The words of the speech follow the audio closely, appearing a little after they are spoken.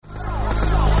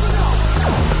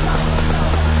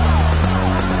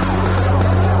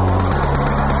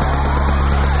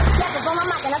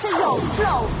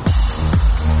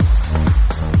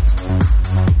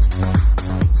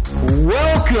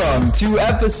Welcome to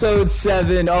episode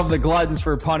 7 of the Gluttons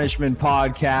for Punishment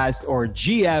podcast, or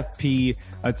GFP,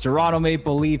 a Toronto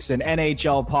Maple Leafs and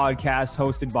NHL podcast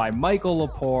hosted by Michael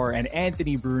Lepore and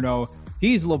Anthony Bruno.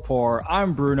 He's Lepore,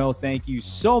 I'm Bruno. Thank you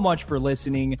so much for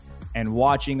listening and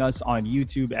watching us on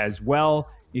YouTube as well.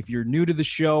 If you're new to the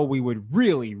show, we would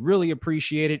really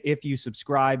appreciate it if you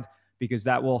subscribed, because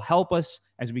that will help us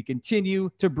as we continue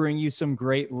to bring you some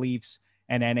great Leafs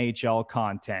and NHL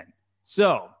content.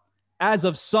 So, as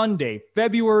of Sunday,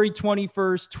 February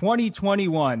 21st,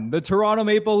 2021, the Toronto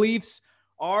Maple Leafs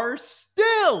are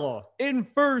still in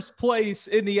first place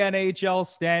in the NHL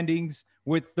standings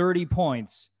with 30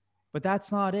 points. But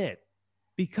that's not it,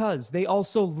 because they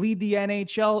also lead the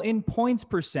NHL in points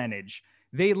percentage.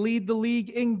 They lead the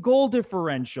league in goal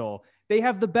differential. They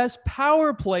have the best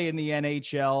power play in the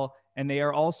NHL, and they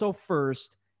are also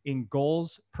first in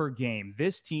goals per game.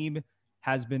 This team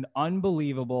has been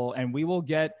unbelievable, and we will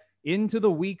get into the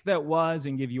week that was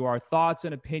and give you our thoughts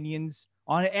and opinions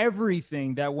on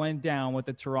everything that went down with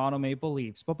the Toronto Maple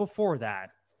Leafs. But before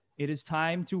that, it is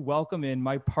time to welcome in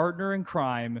my partner in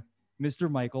crime,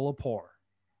 Mr. Michael Lepore.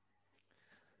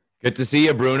 Good to see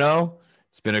you, Bruno.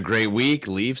 It's been a great week.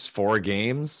 Leafs, 4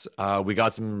 games. We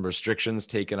got some restrictions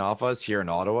taken off us here in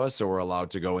Ottawa, so we're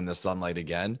allowed to go in the sunlight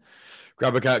again.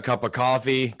 Grab a cup of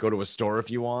coffee, go to a store if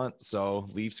you want. So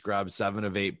Leafs grabbed 7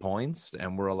 of 8 points,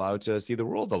 and we're allowed to see the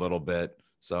world a little bit.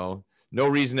 So no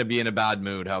reason to be in a bad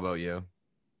mood. How about you?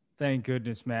 Thank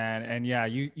goodness, man. And yeah,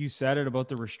 you said it about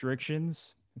the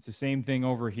restrictions. It's the same thing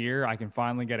over here. I can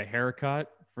finally get a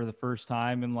haircut for the first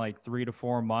time in like 3 to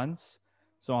 4 months.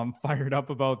 So I'm fired up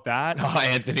about that. Oh,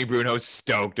 Anthony Bruno's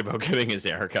stoked about getting his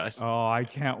haircut. Oh, I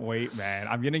can't wait, man.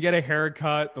 I'm going to get a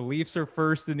haircut. The Leafs are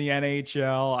first in the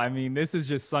NHL. I mean, this is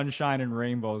just sunshine and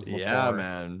rainbows. Lepore. Yeah,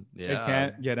 man. Yeah. It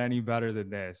can't get any better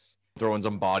than this. Throw in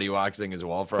some body waxing as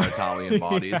well for our Italian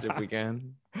bodies if we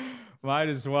can. Might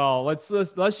as well. Let's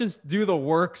just do the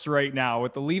works right now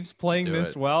with the Leafs playing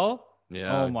this well.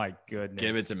 Yeah. Oh my goodness.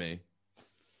 Give it to me.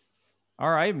 All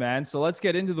right, man. So let's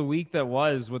get into the week that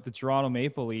was with the Toronto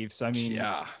Maple Leafs. I mean,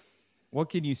 yeah.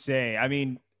 What can you say? I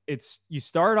mean, you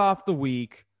start off the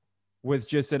week with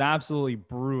just an absolutely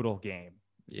brutal game.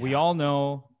 Yeah. We all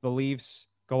know the Leafs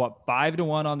go up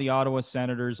 5-1 on the Ottawa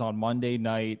Senators on Monday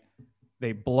night.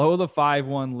 They blow the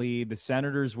 5-1 lead. The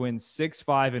Senators win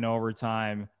 6-5 in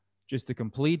overtime. Just a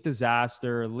complete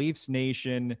disaster. Leafs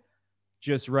Nation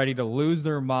just ready to lose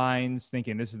their minds,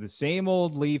 thinking this is the same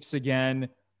old Leafs again.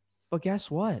 But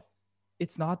guess what?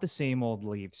 It's not the same old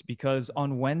Leafs, because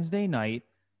on Wednesday night,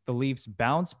 the Leafs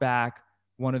bounced back,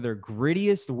 one of their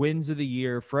grittiest wins of the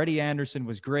year. Freddie Anderson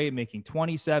was great, making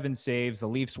 27 saves. The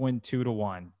Leafs win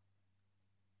 2-1.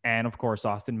 And of course,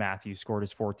 Austin Matthews scored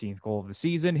his 14th goal of the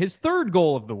season, his 3rd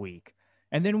goal of the week.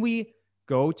 And then we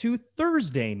go to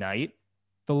Thursday night.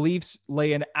 The Leafs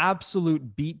lay an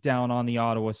absolute beatdown on the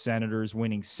Ottawa Senators,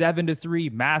 winning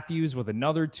 7-3. Matthews with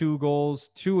another 2 goals,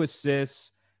 2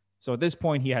 assists. So at this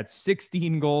point, he had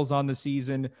 16 goals on the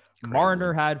season. Crazy.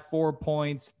 Marner had 4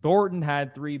 points. Thornton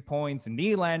had 3 points.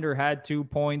 Nylander had 2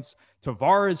 points.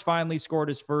 Tavares finally scored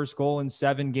his first goal in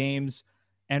 7 games.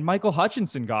 And Michael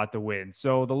Hutchinson got the win.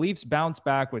 So the Leafs bounced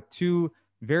back with 2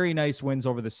 very nice wins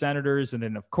over the Senators. And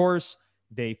then, of course,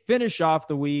 they finish off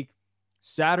the week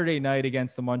Saturday night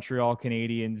against the Montreal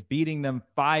Canadiens, beating them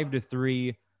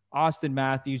 5-3. Austin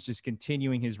Matthews just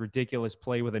continuing his ridiculous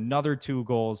play with another 2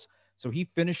 goals. So he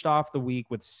finished off the week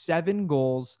with 7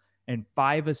 goals and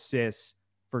 5 assists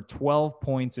for 12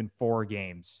 points in 4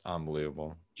 games.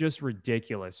 Unbelievable. Just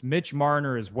ridiculous. Mitch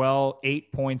Marner as well,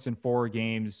 8 points in 4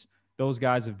 games. Those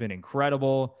guys have been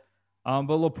incredible. But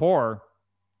Lepore,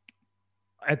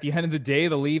 at the end of the day,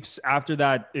 the Leafs, after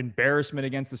that embarrassment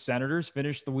against the Senators,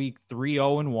 finished the week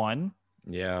 3-0-1.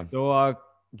 Yeah. So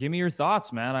give me your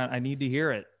thoughts, man. I need to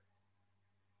hear it.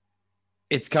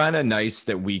 It's kind of nice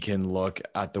that we can look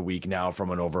at the week now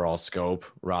from an overall scope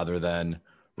rather than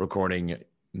recording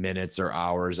minutes or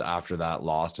hours after that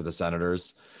loss to the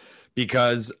Senators,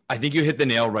 because I think you hit the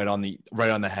nail right on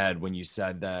the head when you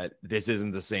said that this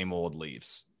isn't the same old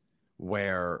Leafs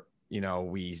where, you know,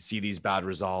 we see these bad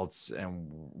results and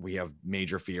we have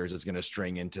major fears it's going to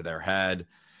string into their head.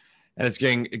 And it's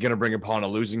going to bring upon a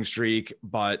losing streak,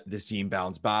 but this team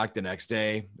bounced back the next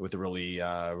day with a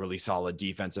really solid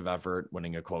defensive effort,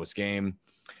 winning a close game.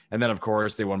 And then, of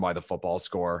course, they won by the football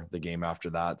score the game after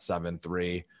that,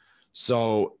 7-3.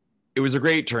 So it was a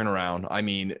great turnaround. I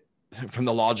mean, from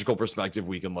the logical perspective,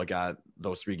 we can look at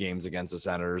those 3 games against the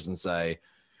Senators and say,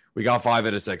 we got 5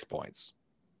 out of 6 points.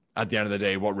 At the end of the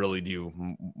day, what really do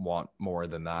you want more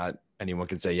than that? Anyone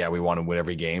can say, yeah, we want to win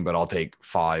every game, but I'll take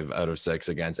 5 out of 6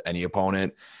 against any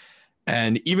opponent.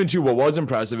 And even too, what was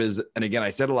impressive is, and again,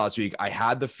 I said it last week, I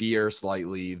had the fear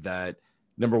slightly that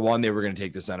number one, they were going to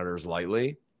take the Senators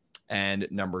lightly. And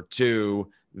number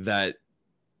two, that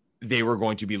they were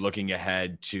going to be looking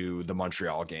ahead to the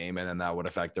Montreal game, and then that would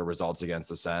affect their results against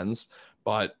the Sens.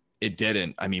 But it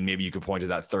didn't. I mean, maybe you could point to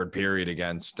that third period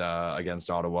against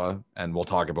Ottawa, and we'll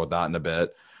talk about that in a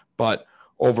bit. But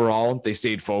overall, they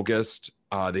stayed focused.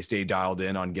 They stayed dialed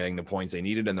in on getting the points they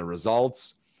needed and the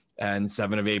results, and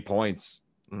 7 of 8 points.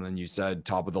 And then you said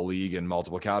top of the league in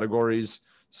multiple categories.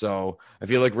 So I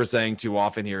feel like we're saying too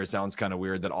often here, it sounds kind of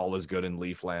weird that all is good in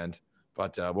Leafland.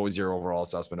 But what was your overall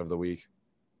assessment of the week?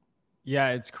 Yeah,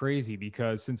 it's crazy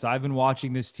because since I've been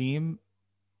watching this team,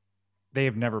 they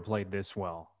have never played this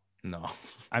well. No.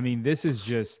 I mean, this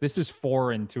is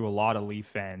foreign to a lot of Leaf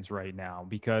fans right now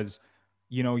because,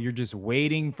 you're just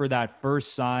waiting for that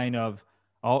first sign of,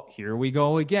 oh, here we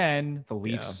go again. The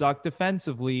Leafs suck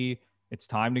defensively. It's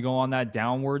time to go on that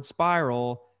downward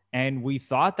spiral. And we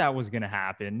thought that was going to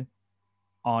happen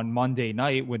on Monday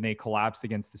night when they collapsed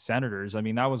against the Senators. I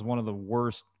mean, that was one of the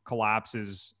worst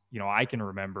collapses, I can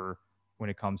remember when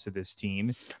it comes to this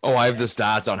team. Oh, I have the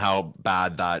stats on how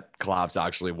bad that collapse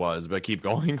actually was, but keep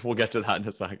going. We'll get to that in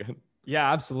a second.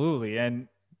 Yeah, absolutely. And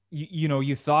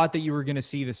you thought that you were going to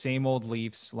see the same old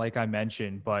Leafs, like I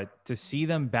mentioned, but to see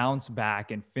them bounce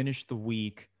back and finish the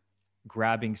week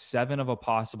grabbing 7 of a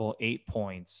possible 8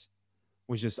 points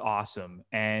was just awesome.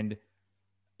 And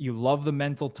you love the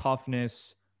mental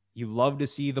toughness. You love to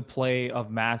see the play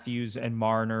of Matthews and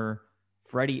Marner.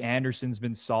 Freddie Anderson's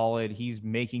been solid. He's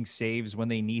making saves when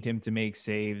they need him to make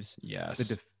saves.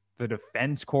 Yes. The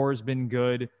defense core has been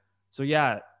good. So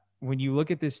yeah, when you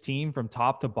look at this team from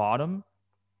top to bottom,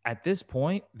 at this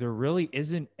point, there really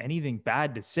isn't anything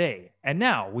bad to say. And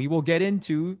now we will get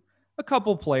into a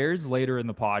couple players later in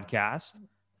the podcast.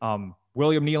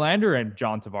 William Nylander and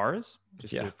John Tavares,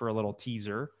 for a little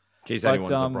teaser. In case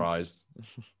anyone's surprised.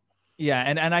 Yeah,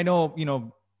 and I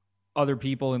know, other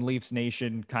people in Leafs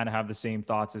Nation kind of have the same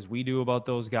thoughts as we do about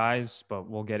those guys, but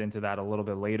we'll get into that a little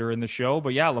bit later in the show. But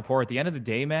yeah, Laporte, at the end of the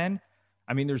day, man,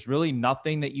 I mean, there's really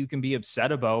nothing that you can be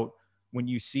upset about when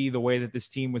you see the way that this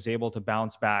team was able to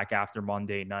bounce back after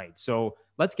Monday night. So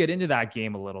let's get into that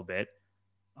game a little bit.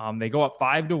 They go up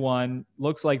 5-1.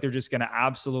 Looks like they're just going to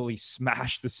absolutely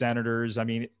smash the Senators. I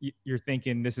mean, you're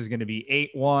thinking this is going to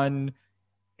be 8-1,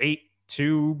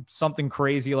 8-2, something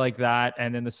crazy like that.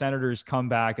 And then the Senators come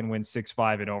back and win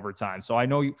 6-5 in overtime. So I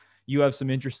know you have some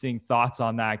interesting thoughts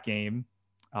on that game.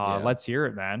 Let's hear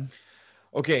it, man.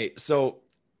 Okay. So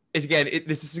again,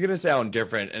 this is going to sound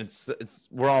different, and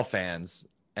we're all fans.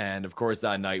 And of course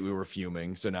that night we were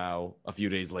fuming. So now a few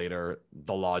days later,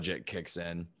 the logic kicks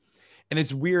in. And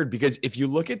it's weird because if you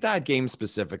look at that game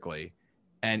specifically,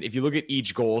 and if you look at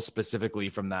each goal specifically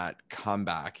from that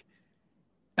comeback,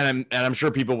 and I'm sure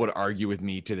people would argue with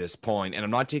me to this point, and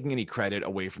I'm not taking any credit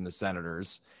away from the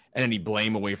Senators and any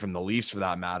blame away from the Leafs for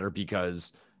that matter,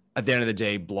 because at the end of the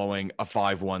day, blowing a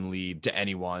 5-1 lead to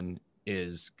anyone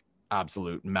is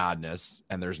absolute madness,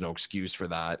 and there's no excuse for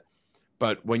that.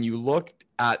 But when you look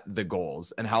at the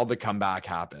goals and how the comeback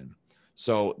happened,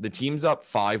 so the team's up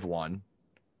 5-1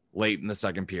 late in the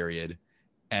second period,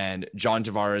 and John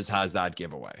Tavares has that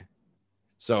giveaway.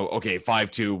 So, okay,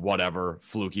 5-2, whatever,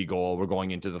 fluky goal. We're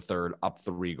going into the third, up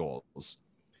 3 goals.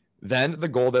 Then the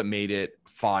goal that made it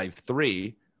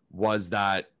 5-3 was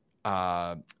that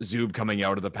Zub coming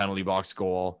out of the penalty box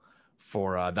goal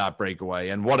for that breakaway.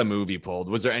 And what a move he pulled.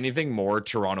 Was there anything more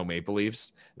Toronto Maple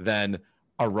Leafs than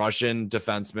a Russian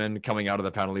defenseman coming out of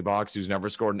the penalty box who's never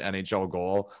scored an NHL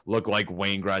goal, look like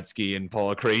Wayne Gretzky and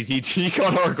pull a crazy teak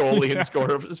on our goalie and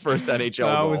score his first NHL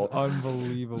goal? That was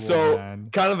unbelievable, so, man.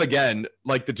 Kind of, again,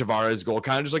 like the Tavares goal,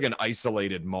 kind of just like an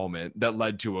isolated moment that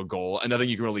led to a goal. And nothing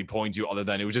you can really point to other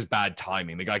than it was just bad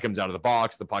timing. The guy comes out of the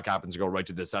box, the puck happens to go right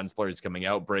to the Sens player. He's coming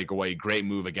out, breakaway, great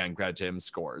move again, credit to him,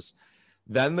 scores.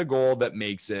 Then the goal that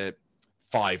makes it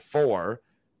 5-4.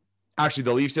 Actually,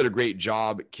 the Leafs did a great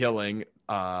job killing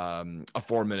a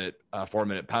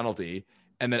 4-minute penalty.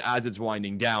 And then as it's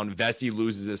winding down, Vesey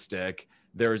loses his stick.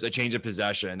 There's a change of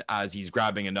possession as he's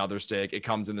grabbing another stick. It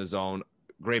comes in the zone.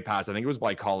 Great pass. I think it was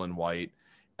by Colin White.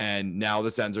 And now the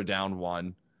Sens are down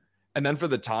 1. And then for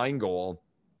the tying goal,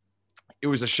 it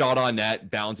was a shot on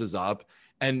net, bounces up,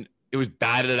 and it was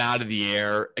batted out of the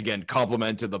air. Again,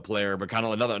 compliment to the player, but kind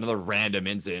of another random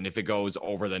incident. If it goes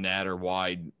over the net or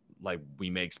wide, like we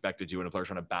may expect it to, when a player's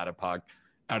trying to bat a puck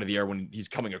out of the air when he's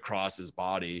coming across his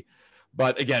body.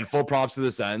 But again, full props to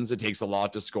the Sens. It takes a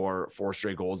lot to score 4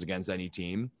 straight goals against any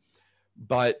team.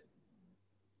 But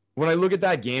when I look at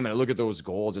that game and I look at those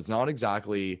goals, it's not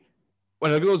exactly when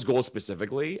I look at those goals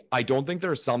specifically, I don't think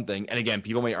there's something, and again,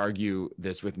 people may argue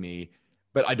this with me,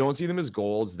 but I don't see them as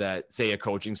goals that, say, a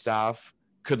coaching staff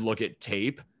could look at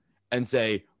tape and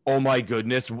say, oh my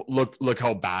goodness, look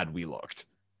how bad we looked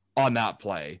on that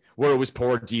play, where it was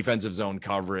poor defensive zone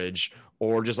coverage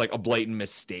or just like a blatant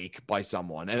mistake by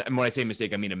someone. And when I say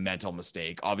mistake, I mean a mental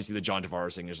mistake. Obviously, the John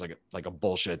Tavares thing is like a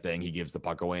bullshit thing. He gives the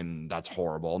puck away, and that's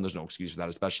horrible. And there's no excuse for that,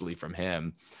 especially from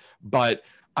him. But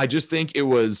I just think it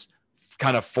was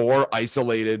kind of 4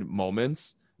 isolated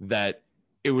moments that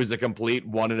it was a complete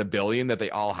 1 in a billion that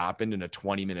they all happened in a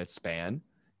 20-minute span.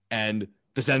 And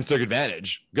the Sens took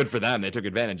advantage. Good for them. They took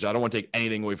advantage. I don't want to take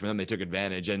anything away from them. They took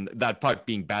advantage. And that puck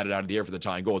being batted out of the air for the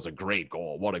tying goal is a great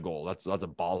goal. What a goal. That's a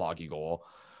ball hockey goal.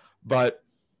 But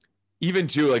even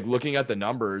too, like looking at the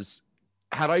numbers,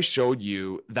 had I showed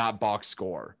you that box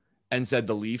score and said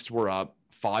the Leafs were up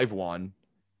 5-1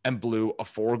 and blew a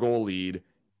 4-goal lead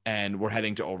and were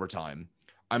heading to overtime,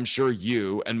 I'm sure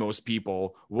you and most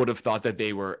people would have thought that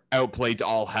they were outplayed to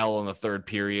all hell in the third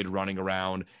period, running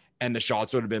around, and the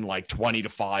shots would have been like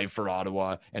 20-5 for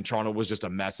Ottawa, and Toronto was just a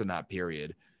mess in that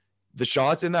period. The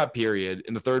shots in that period,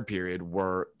 in the third period,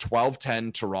 were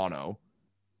 12-10 Toronto.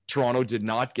 Toronto did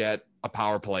not get a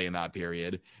power play in that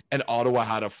period, and Ottawa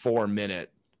had a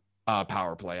 4-minute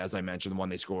power play, as I mentioned, the one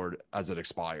they scored as it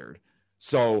expired.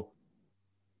 So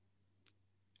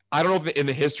I don't know if in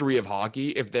the history of hockey,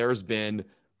 if there's been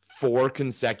 4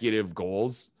 consecutive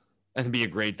goals, and it'd be a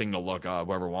great thing to look up,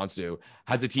 whoever wants to.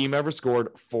 Has a team ever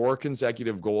scored 4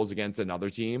 consecutive goals against another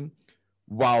team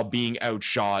while being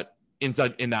outshot in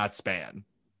that span?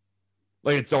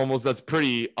 Like, it's almost, that's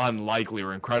pretty unlikely,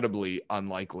 or incredibly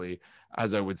unlikely,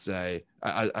 as I would say,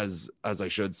 as I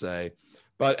should say.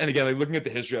 But, and again, like looking at the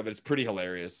history of it, it's pretty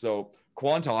hilarious. So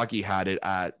Quant Hockey had it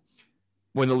at,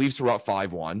 when the Leafs were up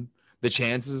 5-1, the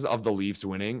chances of the Leafs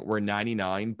winning were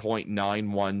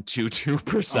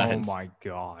 99.9122%. Oh my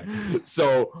God.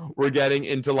 So we're getting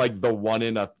into like the 1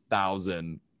 in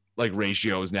 1,000 like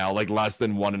ratios now, like less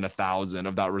than 1 in 1,000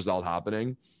 of that result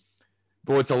happening.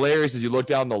 But what's hilarious is you look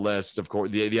down the list, of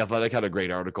course, the Athletic had a great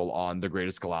article on the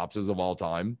greatest collapses of all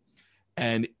time.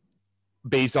 And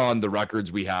based on the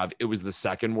records we have, it was the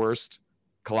second worst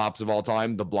collapse of all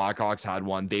time. The Blackhawks had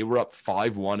one. They were up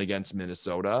 5-1 against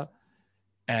Minnesota.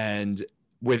 And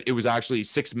it was actually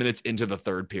 6 minutes into the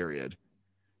third period.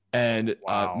 And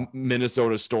wow.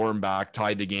 Minnesota stormed back,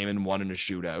 tied the game, and won in a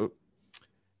shootout.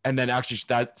 And then actually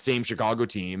that same Chicago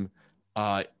team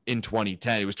in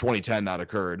 2010, it was 2010 that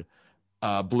occurred,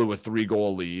 blew a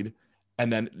 3-goal lead.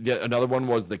 And then another one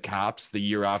was the Caps the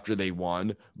year after they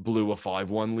won, blew a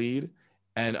 5-1 lead.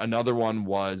 And another one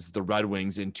was the Red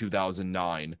Wings in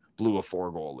 2009, blew a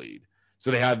 4-goal lead. So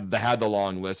they had the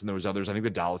long list, and there was others. I think the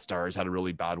Dallas Stars had a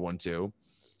really bad one too.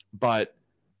 But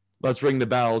let's ring the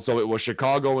bell. So it was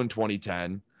Chicago in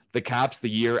 2010. The Caps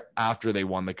the year after they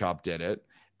won the Cup did it.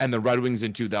 And the Red Wings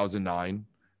in 2009.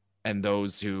 And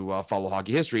those who follow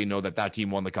hockey history know that team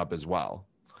won the Cup as well.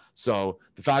 So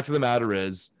the fact of the matter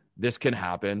is, this can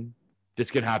happen.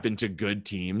 This can happen to good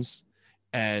teams.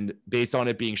 And based on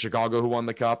it being Chicago who won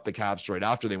the Cup, the Caps right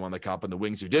after they won the Cup, and the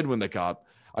Wings who did win the Cup,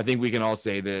 I think we can all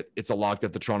say that it's a lock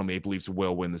that the Toronto Maple Leafs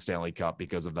will win the Stanley Cup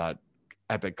because of that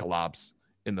epic collapse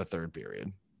in the third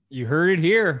period. You heard it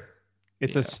here.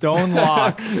 It's a stone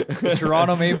lock. The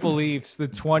Toronto Maple Leafs, the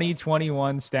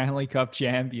 2021 Stanley Cup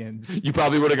champions. You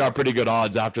probably would have got pretty good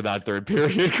odds after that third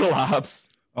period collapse.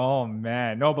 Oh,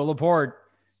 man. No, but Laporte,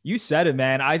 you said it,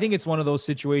 man. I think it's one of those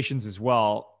situations as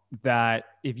well that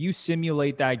if you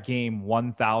simulate that game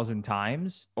 1,000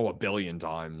 times. Oh, 1 billion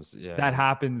times. Yeah. That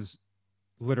happens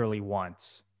literally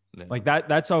once. Yeah. Like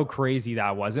that's how crazy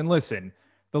that was. And listen,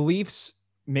 the Leafs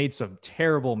made some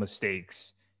terrible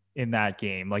mistakes in that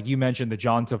game. Like you mentioned, the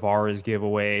John Tavares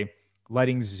giveaway,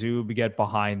 letting Zub get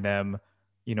behind them,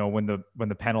 you know, when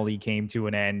the penalty came to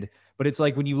an end. But it's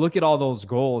like, when you look at all those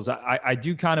goals, I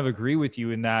do kind of agree with you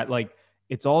in that, like,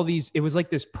 it was like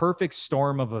this perfect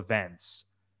storm of events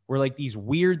where like these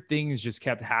weird things just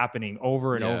kept happening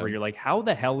over and over. You're like, how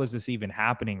the hell is this even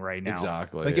happening right now?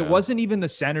 Exactly. Like it wasn't even the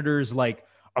Senators like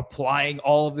applying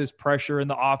all of this pressure in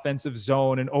the offensive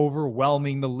zone and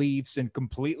overwhelming the Leafs and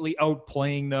completely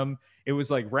outplaying them. It was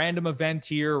like random event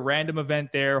here, random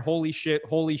event there. Holy shit,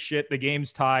 the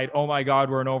game's tied. Oh my God,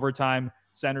 we're in overtime.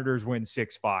 Senators win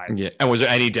 6-5. Yeah. And was there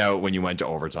any doubt when you went to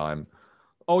overtime?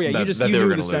 Oh yeah, you knew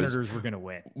the Senators were going to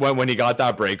win. When he got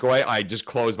that breakaway, I just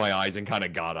closed my eyes and kind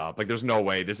of got up. Like, there's no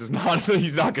way he's not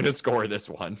going to score this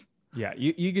one. Yeah,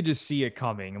 you could just see it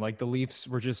coming. Like the Leafs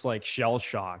were just like shell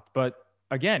shocked. But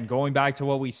again, going back to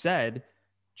what we said,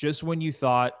 just when you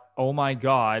thought, oh my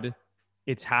God,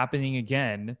 it's happening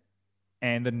again,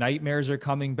 And the nightmares are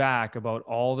coming back about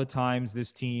all the times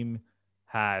this team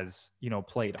has,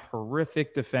 played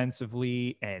horrific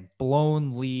defensively and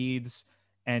blown leads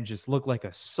and just looked like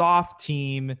a soft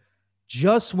team.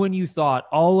 Just when you thought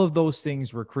all of those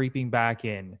things were creeping back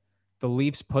in, the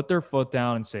Leafs put their foot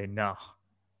down and say, no,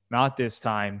 not this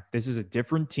time. This is a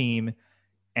different team.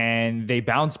 And they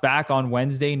bounced back on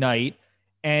Wednesday night.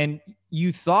 And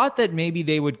you thought that maybe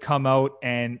they would come out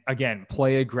and, again,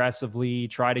 play aggressively,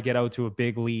 try to get out to a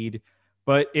big lead.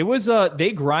 But it was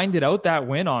they grinded out that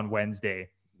win on Wednesday.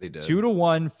 They did.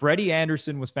 2-1. Freddie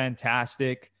Anderson was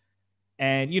fantastic.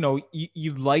 And,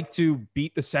 you'd like to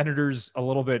beat the Senators a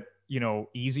little bit,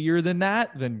 easier than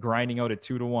that, than grinding out a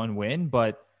 2-1 win.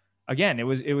 But again, it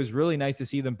was really nice to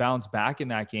see them bounce back in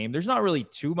that game. There's not really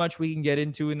too much we can get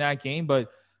into in that game, but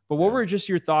what were just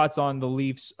your thoughts on the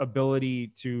Leafs'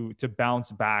 ability to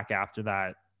bounce back after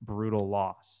that brutal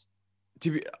loss?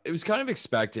 It was kind of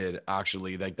expected,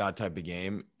 actually, like that type of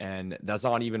game. And that's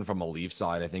not even from a Leaf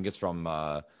side. I think it's from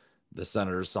the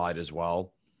Senators side as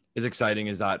well. As exciting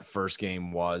as that first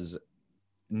game was,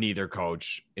 neither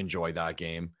coach enjoyed that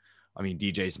game. I mean,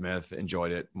 DJ Smith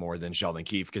enjoyed it more than Sheldon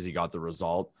Keefe because he got the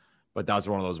result. But that's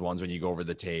one of those ones when you go over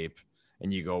the tape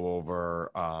and you go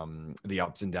over the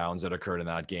ups and downs that occurred in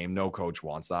that game. No coach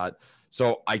wants that.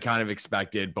 So I kind of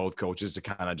expected both coaches to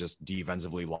kind of just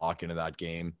defensively lock into that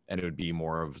game. And it would be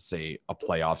more of, say, a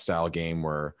playoff style game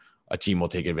where a team will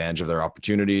take advantage of their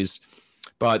opportunities.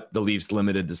 But the Leafs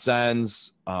limited the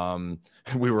Sens.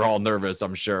 We were all nervous,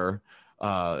 I'm sure,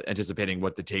 anticipating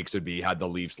what the takes would be had the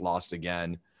Leafs lost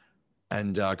again.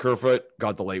 And Kerfoot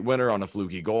got the late winner on a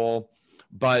fluky goal.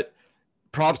 But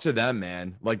props to them,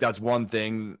 man. Like, that's one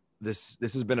thing. This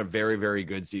has been a very, very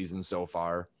good season so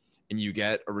far. And you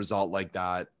get a result like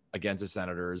that against the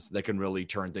Senators that can really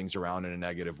turn things around in a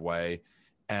negative way.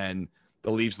 And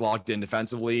the Leafs locked in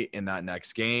defensively in that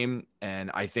next game.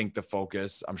 And I think the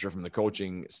focus, I'm sure from the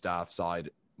coaching staff side,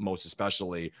 most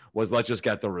especially, was let's just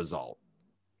get the result.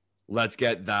 Let's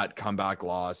get that comeback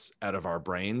loss out of our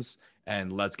brains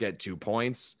and let's get 2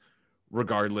 points,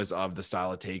 regardless of the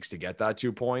style it takes to get that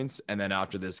 2 points. And then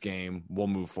after this game, we'll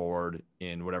move forward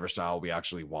in whatever style we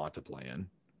actually want to play in.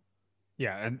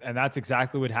 Yeah, and that's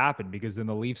exactly what happened, because then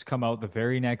the Leafs come out the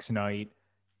very next night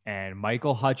and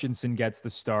Michael Hutchinson gets the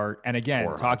start. And again,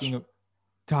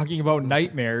 talking about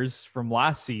nightmares from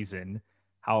last season,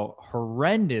 how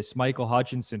horrendous Michael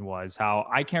Hutchinson was, how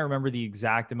I can't remember the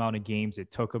exact amount of games it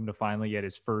took him to finally get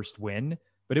his first win,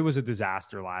 but it was a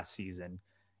disaster last season.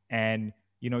 And,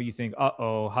 you think,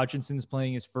 Hutchinson's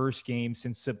playing his first game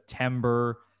since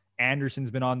September. Anderson's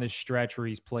been on this stretch where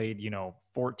he's played,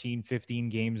 14, 15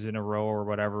 games in a row or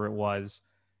whatever it was.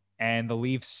 And the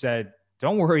Leafs said,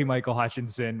 don't worry, Michael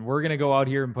Hutchinson, we're going to go out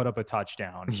here and put up a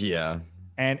touchdown. Yeah.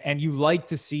 And you like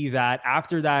to see that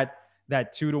after that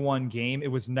 2-1 game.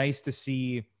 It was nice to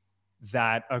see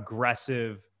that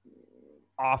aggressive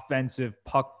offensive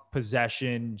puck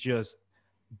possession, just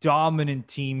dominant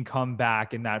team come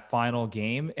back in that final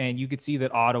game. And you could see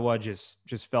that Ottawa just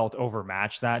felt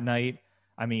overmatched that night.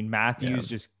 I mean, Matthews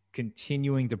just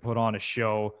continuing to put on a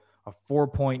show, a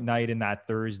 4-point night in that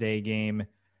Thursday game.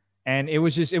 And it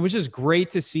was just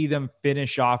great to see them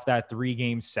finish off that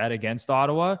 3-game set against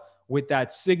Ottawa with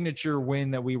that signature win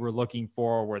that we were looking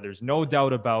for, where there's no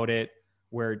doubt about it,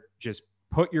 where just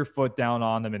put your foot down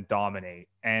on them and dominate.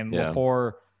 And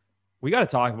Lepore, we got to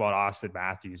talk about Austin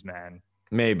Matthews, man.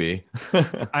 Maybe.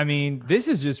 I mean, this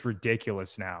is just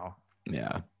ridiculous now.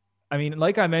 Yeah. I mean,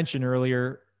 like I mentioned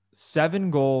earlier,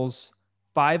 7 goals,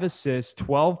 5 assists,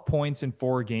 12 points in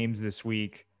 4 games this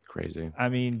week. Crazy. I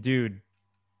mean, dude,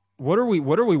 what are we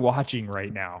watching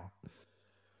right now?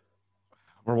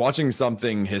 We're watching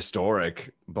something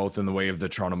historic, both in the way of the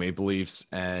Toronto Maple Leafs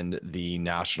and the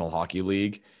National Hockey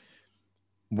League.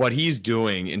 What he's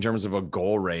doing in terms of a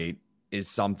goal rate is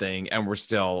something, and we're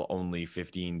still only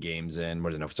 15 games in.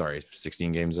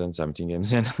 16 games in, 17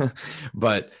 games in.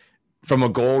 But from a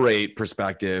goal rate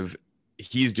perspective,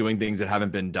 he's doing things that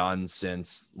haven't been done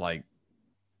since like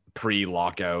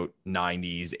pre-lockout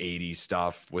 90s, 80s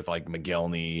stuff with like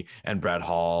McGillney and Brett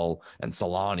Hall and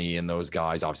Solani and those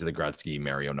guys. Obviously the Gretzky,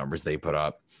 Mario numbers they put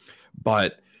up.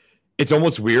 But it's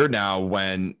almost weird now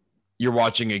when you're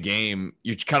watching a game,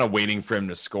 you're kind of waiting for him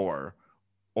to score,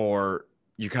 or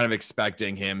you're kind of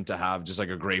expecting him to have just like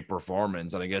a great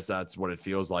performance. And I guess that's what it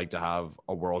feels like to have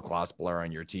a world-class player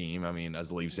on your team. I mean,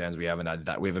 as Leafs fans, we haven't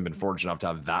been fortunate enough to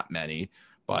have that many.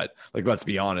 But like, let's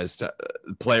be honest,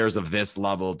 players of this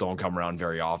level don't come around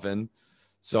very often.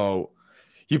 So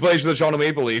he plays for the Toronto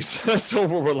Maple Leafs, so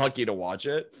we're lucky to watch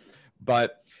it.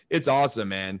 But it's awesome,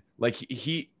 man. Like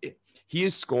he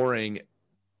is scoring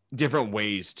different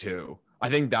ways too. I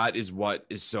think that is what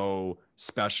is so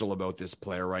special about this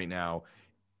player right now.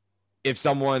 If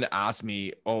someone asked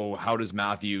me, oh, how does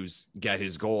Matthews get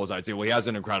his goals? I'd say, well, he has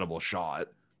an incredible shot,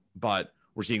 but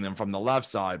we're seeing them from the left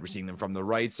side. We're seeing them from the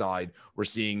right side. We're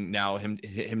seeing now him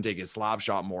take his slap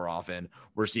shot more often.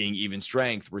 We're seeing even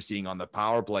strength. We're seeing on the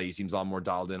power play. He seems a lot more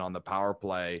dialed in on the power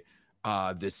play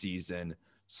this season.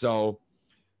 So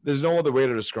there's no other way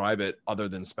to describe it other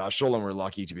than special. And we're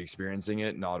lucky to be experiencing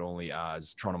it, not only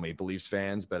as Toronto Maple Leafs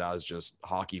fans, but as just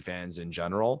hockey fans in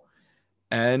general.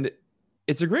 And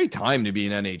it's a great time to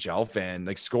be an NHL fan.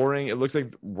 Like scoring, it looks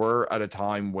like we're at a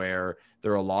time where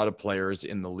there are a lot of players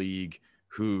in the league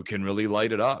who can really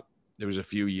light it up. There was a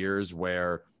few years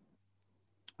where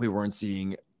we weren't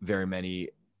seeing very many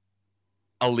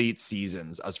elite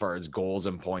seasons as far as goals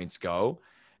and points go.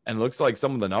 And it looks like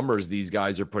some of the numbers these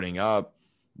guys are putting up,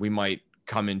 we might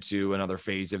come into another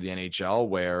phase of the NHL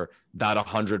where that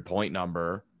 100-point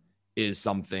number is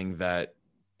something that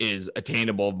is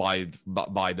attainable by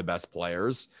the best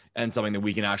players and something that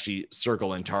we can actually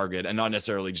circle and target, and not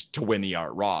necessarily just to win the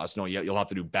Art Ross. No, you'll have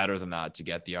to do better than that to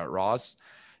get the Art Ross.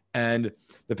 And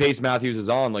the pace Matthews is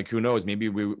on, like, who knows? Maybe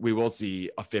we will see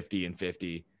a 50 and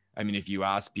 50. I mean, if you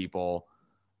ask people,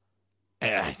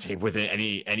 I say within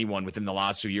anyone within the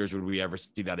last 2 years, would we ever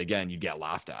see that again? You'd get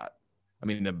laughed at. I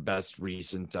mean, the best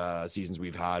recent seasons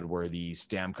we've had were the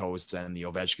Stamkos and the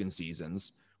Ovechkin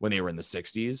seasons when they were in the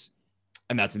 60s.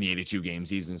 And that's in the 82 game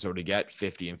season. So to get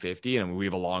 50 and 50, and we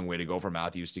have a long way to go for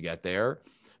Matthews to get there.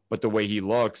 But the way he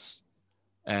looks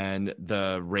and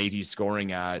the rate he's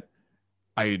scoring at,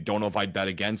 I don't know if I'd bet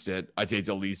against it. I'd say it's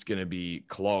at least going to be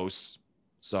close.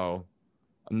 So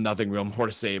nothing real more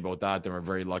to say about that than we're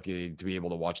very lucky to be able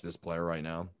to watch this player right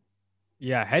now.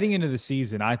 Yeah, heading into the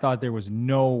season, I thought there was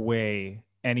no way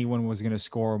anyone was going to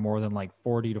score more than like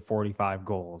 40 to 45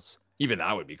 goals. Even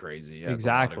that would be crazy. Yeah,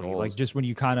 exactly. Like just when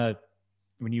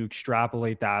you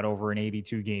extrapolate that over an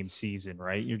 82 game season,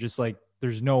 right? You're just like,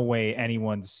 there's no way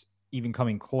anyone's even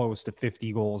coming close to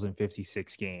 50 goals in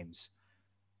 56 games.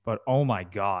 But oh my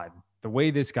God, the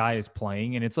way this guy is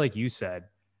playing, and it's like you said,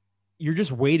 you're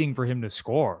just waiting for him to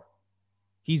score.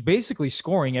 He's basically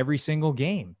scoring every single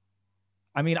game.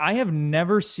 I mean, I have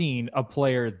never seen a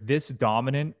player this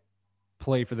dominant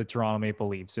play for the Toronto Maple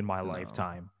Leafs in my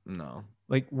lifetime. No.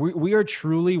 Like we are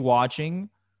truly watching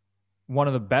one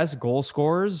of the best goal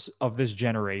scorers of this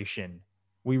generation.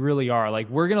 We really are. Like,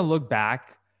 we're going to look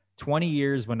back 20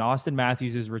 years when Austin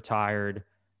Matthews is retired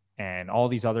and all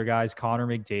these other guys, Connor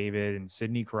McDavid and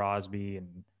Sidney Crosby,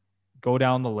 and go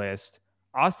down the list.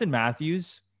 Austin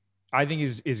Matthews, I think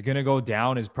is going to go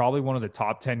down as probably one of the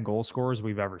top 10 goal scorers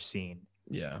we've ever seen.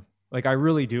 Yeah. Like, I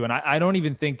really do. And I don't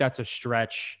even think that's a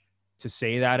stretch to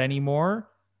say that anymore.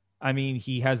 I mean,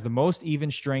 he has the most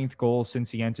even strength goals since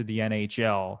he entered the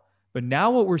NHL. But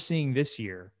now what we're seeing this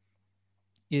year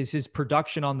is his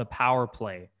production on the power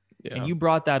play. Yeah. And you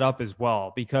brought that up as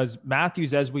well, because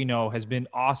Matthews, as we know, has been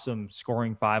awesome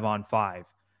scoring 5-on-5.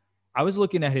 I was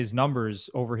looking at his numbers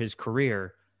over his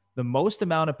career. The most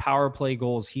amount of power play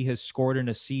goals he has scored in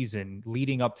a season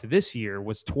leading up to this year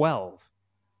was 12.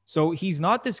 So he's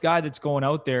not this guy that's going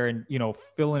out there and,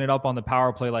 filling it up on the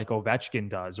power play like Ovechkin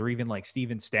does, or even like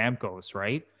Steven Stamkos,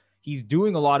 right? He's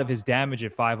doing a lot of his damage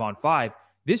at 5-on-5.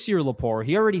 This year, Lepore,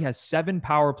 he already has 7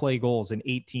 power play goals in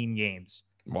 18 games.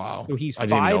 Wow. So he's 5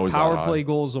 power play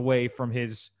goals away from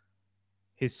his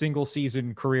single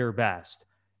season career best.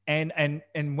 And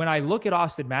when I look at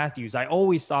Austin Matthews, I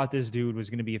always thought this dude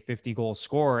was going to be a 50-goal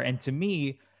scorer. And to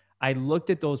me, I looked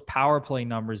at those power play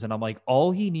numbers and I'm like,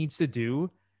 all he needs to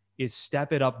do is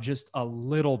step it up just a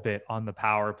little bit on the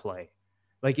power play.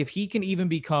 Like, if he can even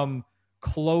become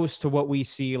close to what we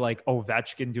see like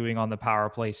Ovechkin doing on the power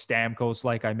play, Stamkos,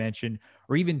 like I mentioned,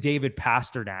 or even David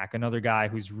Pastrnak, another guy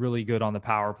who's really good on the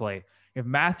power play. If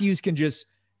Matthews can just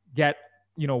get,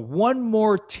 one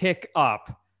more tick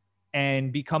up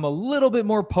and become a little bit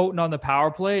more potent on the power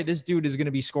play, this dude is going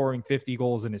to be scoring 50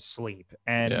 goals in his sleep.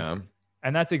 And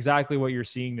that's exactly what you're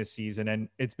seeing this season. And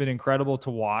it's been incredible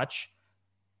to watch.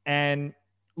 And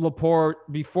Lepore,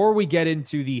 before we get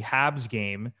into the Habs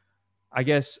game, I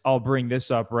guess I'll bring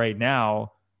this up right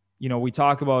now. We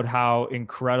talk about how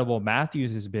incredible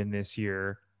Matthews has been this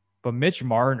year, but Mitch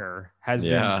Marner has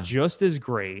been just as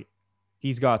great.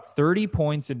 He's got 30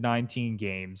 points in 19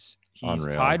 games. He's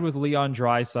tied with Leon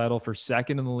Draisaitl for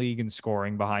second in the league in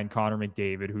scoring behind Connor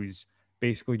McDavid, who's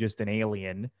basically just an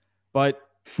alien. But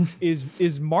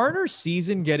is Marner's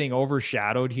season getting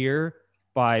overshadowed here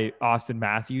by Austin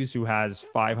Matthews, who has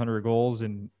 500 goals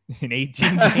in 18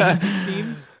 games, it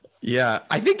seems? Yeah,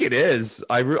 I think it is.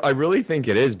 I really think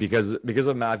it is because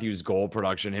of Matthews' goal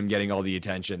production, him getting all the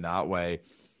attention that way.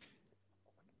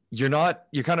 You're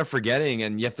kind of forgetting,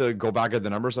 and you have to go back at the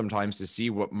numbers sometimes to see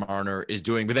what Marner is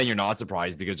doing. But then you're not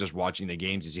surprised because just watching the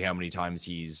games, you see how many times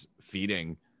he's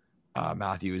feeding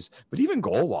Matthews. But even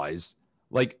goal wise,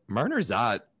 like Marner's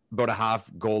at about a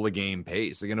half goal a game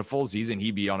pace. Like in a full season,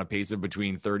 he'd be on a pace of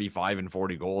between 35 and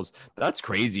 40 goals. That's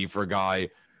crazy for a guy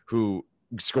who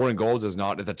scoring goals is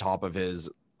not at the top of his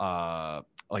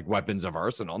like weapons of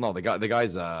arsenal. No, the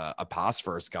guy's a pass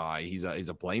first guy. He's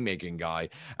a playmaking guy.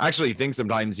 I actually think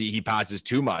sometimes he passes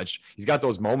too much. He's got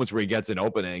those moments where he gets an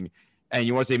opening and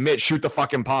you want to say, Mitch, shoot the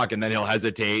fucking puck, and then he'll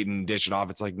hesitate and dish it off.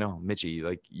 It's like, no, Mitchie,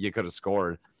 like you could have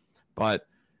scored. But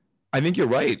I think you're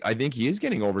right. I think he is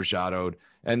getting overshadowed.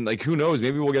 And like, who knows?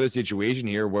 Maybe we'll get a situation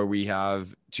here where we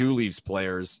have two Leafs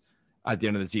players at the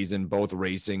end of the season, both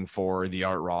racing for the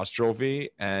Art Ross Trophy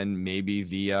and maybe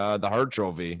the Hart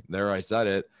Trophy. There, I said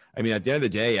it. I mean, at the end of the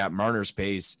day, at Marner's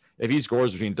pace, if he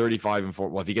scores between 35 and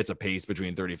 40, well, if he gets a pace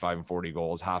between 35 and 40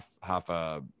 goals, half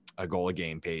a goal a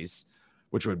game pace,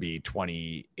 which would be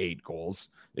 28 goals.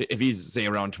 If he's say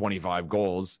around 25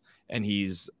 goals and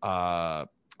he's a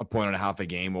point and a half a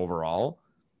game overall,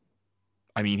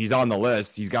 I mean, he's on the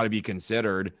list. He's got to be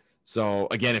considered. So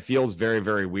again, it feels very,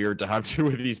 very weird to have two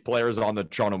of these players on the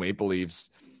Toronto Maple Leafs.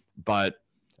 But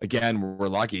again, we're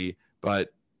lucky,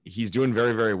 but he's doing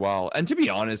very, very well. And to be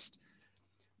honest,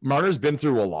 Marner's been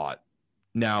through a lot.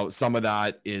 Now, some of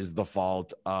that is the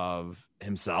fault of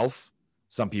himself.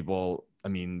 Some people, I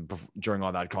mean, during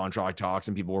all that contract talk,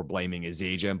 some people were blaming his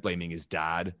agent, blaming his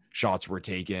dad. Shots were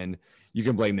taken. You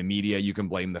can blame the media. You can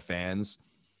blame the fans.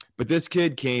 But this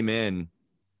kid came in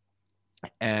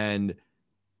and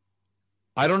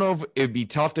I don't know if it'd be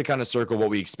tough to kind of circle what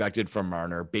we expected from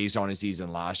Marner based on his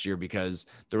season last year because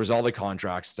there was all the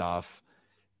contract stuff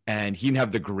and he didn't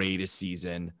have the greatest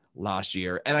season last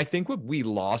year. And I think what we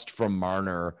lost from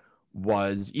Marner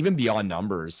was even beyond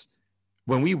numbers.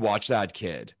 When we watched that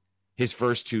kid, his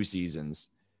first two seasons,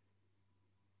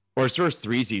 or his first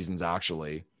three seasons,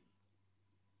 actually,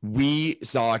 we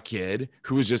saw a kid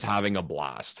who was just having a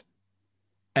blast.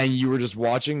 And you were just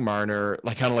watching Marner,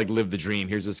 like kind of like live the dream.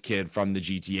 Here's this kid from the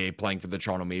GTA playing for the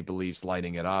Toronto Maple Leafs,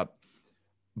 lighting it up.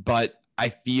 But I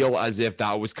feel as if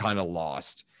that was kind of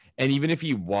lost. And even if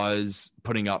he was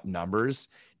putting up numbers,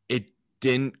 it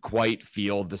didn't quite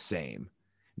feel the same.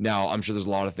 Now, I'm sure there's a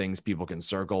lot of things people can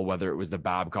circle, whether it was the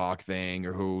Babcock thing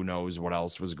or who knows what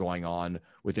else was going on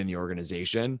within the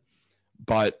organization.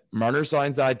 But Marner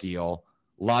signs that deal.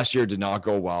 Last year did not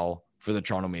go well for the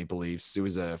Toronto Maple Leafs. It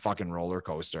was a fucking roller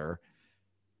coaster.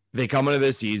 They come into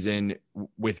this season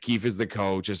with Keefe as the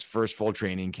coach, his first full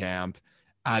training camp,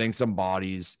 adding some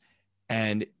bodies,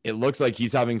 and it looks like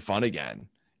he's having fun again.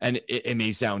 And it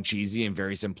may sound cheesy and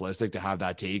very simplistic to have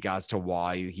that take as to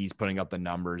why he's putting up the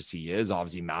numbers he is.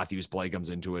 Obviously, Matthews' play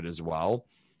comes into it as well,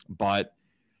 but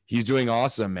he's doing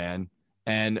awesome, man.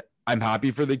 And I'm happy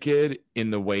for the kid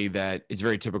in the way that it's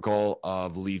very typical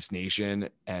of Leafs Nation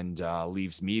and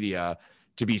Leafs media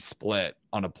to be split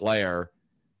on a player,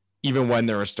 even when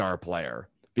they're a star player,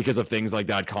 because of things like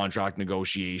that contract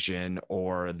negotiation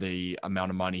or the amount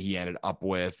of money he ended up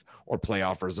with or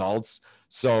playoff results.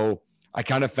 So I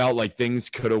kind of felt like things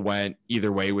could have went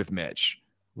either way with Mitch.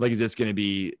 Like, is this going to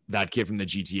be that kid from the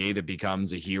GTA that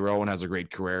becomes a hero and has a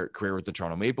great career with the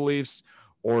Toronto Maple Leafs?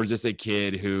 Or is this a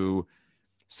kid who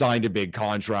signed a big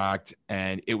contract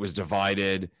and it was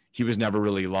divided? He was never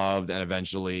really loved. And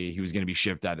eventually he was going to be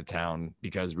shipped out of town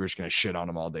because we were just going to shit on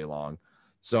him all day long.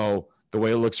 So the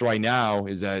way it looks right now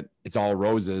is that it's all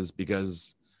roses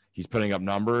because he's putting up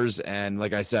numbers. And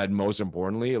like I said, most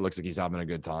importantly, it looks like he's having a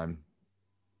good time.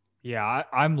 Yeah,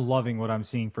 I'm loving what I'm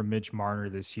seeing from Mitch Marner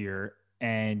this year.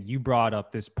 And you brought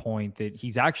up this point that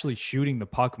he's actually shooting the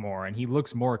puck more and he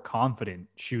looks more confident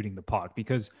shooting the puck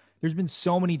because there's been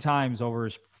so many times over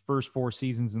his first 4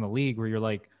 seasons in the league where you're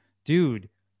like, dude,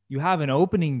 you have an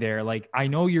opening there. Like, I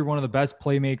know you're one of the best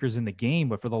playmakers in the game,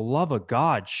 but for the love of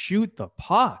God, shoot the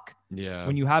puck. Yeah.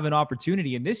 When you have an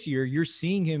opportunity. And this year, you're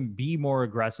seeing him be more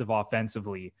aggressive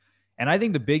offensively. And I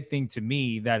think the big thing to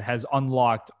me that has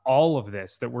unlocked all of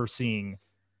this that we're seeing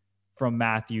from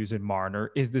Matthews and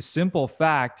Marner is the simple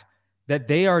fact that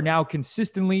they are now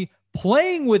consistently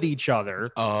playing with each other.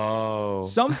 Oh,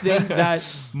 something that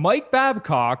Mike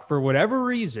Babcock, for whatever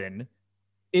reason,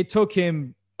 it took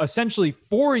him essentially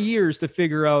 4 years to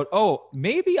figure out, oh,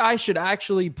 maybe I should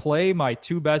actually play my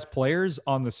 2 best players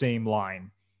on the same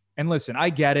line. And listen, I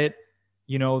get it.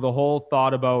 You know, the whole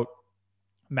thought about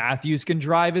Matthews can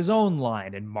drive his own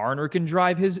line and Marner can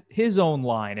drive his own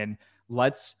line. And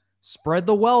let's spread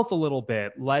the wealth a little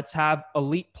bit. Let's have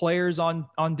elite players on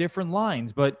different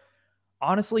lines. But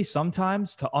honestly,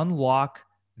 sometimes to unlock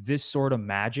this sort of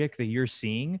magic that you're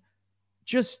seeing,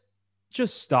 just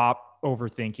stop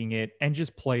overthinking it and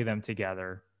just play them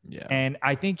together. Yeah. And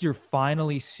I think you're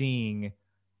finally seeing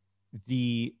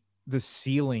the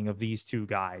ceiling of these two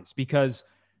guys, because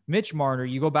Mitch Marner,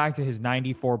 you go back to his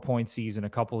 94-point season a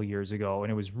couple of years ago,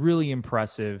 and it was really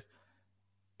impressive.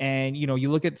 And, you know,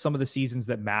 you look at some of the seasons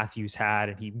that Matthews had,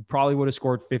 and he probably would have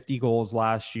scored 50 goals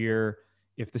last year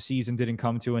if the season didn't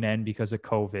come to an end because of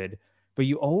COVID. But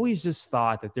you always just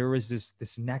thought that there was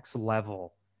this next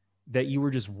level that you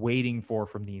were just waiting for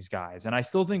from these guys. And I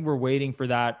still think we're waiting for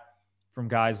that from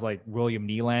guys like William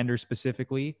Nylander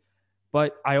specifically.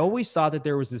 But I always thought that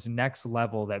there was this next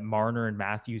level that Marner and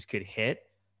Matthews could hit.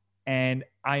 And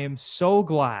I am so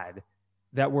glad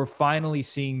that we're finally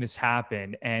seeing this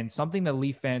happen, and something that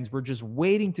Leaf fans were just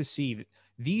waiting to see,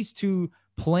 these two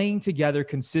playing together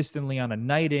consistently on a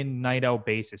night in, night out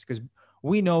basis. Because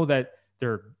we know that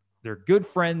they're good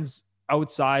friends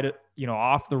outside, you know,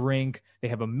 off the rink. They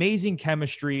have amazing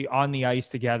chemistry on the ice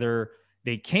together.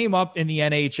 They came up in the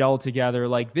NHL together.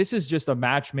 Like, this is just a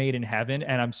match made in heaven.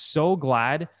 And I'm so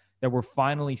glad that we're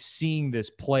finally seeing this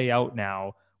play out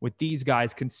now with these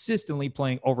guys consistently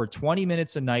playing over 20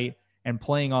 minutes a night and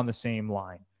playing on the same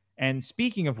line. And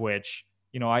speaking of which,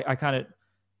 you know, I kind of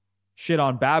shit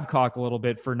on Babcock a little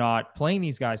bit for not playing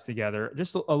these guys together.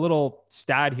 Just a little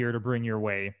stat here to bring your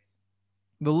way.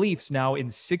 The Leafs now in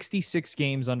 66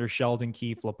 games under Sheldon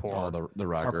Keefe Laporte. Oh, the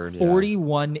record.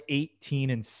 41,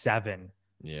 18, and 7.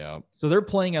 Yeah. So they're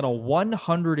playing at a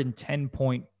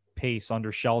 110-point pace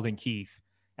under Sheldon Keefe.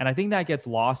 And I think that gets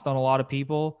lost on a lot of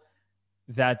people,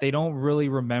 that they don't really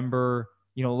remember.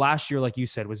 You know, last year, like you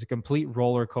said, was a complete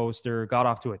roller coaster, got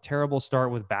off to a terrible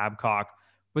start with Babcock.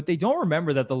 But they don't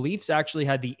remember that the Leafs actually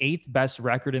had the 8th best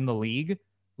record in the league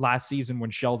last season when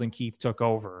Sheldon Keefe took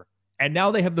over. And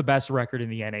now they have the best record in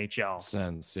the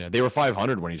NHL. Yeah. They were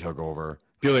 500 when he took over.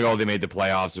 Feel like, oh, they made the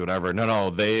playoffs or whatever. No.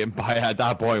 At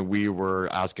that point, we were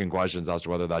asking questions as to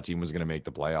whether that team was going to make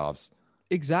the playoffs.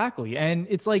 Exactly. And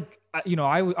it's like, you know,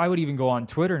 I would even go on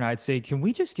Twitter and I'd say, can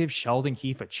we just give Sheldon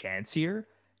Keefe a chance here?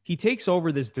 He takes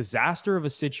over this disaster of a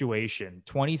situation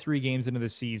 23 games into the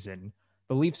season.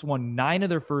 The Leafs won 9 of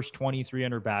their first 23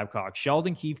 under Babcock.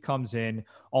 Sheldon Keefe comes in,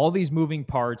 all these moving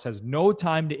parts, has no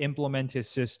time to implement his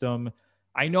system.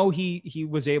 I know he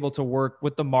was able to work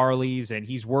with the Marlies, and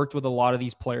he's worked with a lot of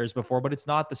these players before, but it's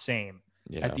not the same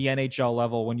at the NHL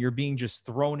level when you're being just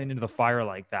thrown into the fire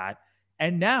like that.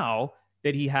 And now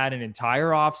that he had an entire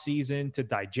offseason to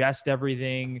digest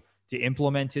everything, to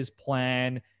implement his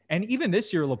plan, and even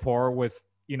this year, Laporte, with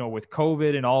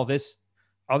COVID and all this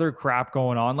other crap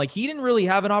going on, like, he didn't really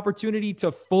have an opportunity to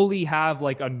fully have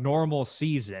like a normal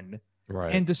season.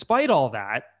 Right. And despite all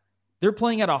that, they're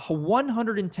playing at a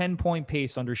 110-point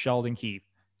pace under Sheldon Keefe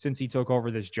since he took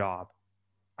over this job.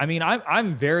 I mean,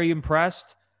 I'm very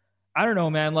impressed. I don't know,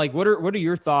 man. Like, what are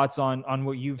your thoughts on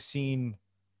what you've seen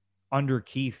under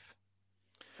Keefe?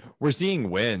 We're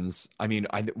seeing wins. I mean,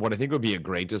 what I think would be a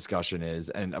great discussion is,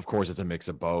 and of course it's a mix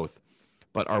of both,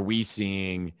 but are we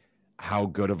seeing how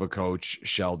good of a coach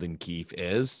Sheldon Keefe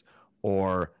is,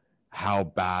 or how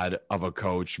bad of a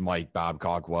coach Mike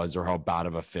Babcock was, or how bad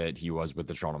of a fit he was with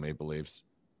the Toronto Maple Leafs?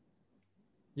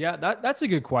 Yeah, that's a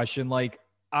good question. Like,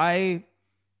 I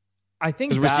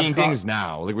think we're seeing things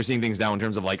now. Like, we're seeing things now in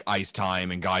terms of like ice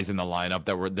time and guys in the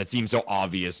lineup that seem so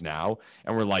obvious now,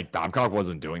 and we're like, Babcock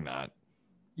wasn't doing that.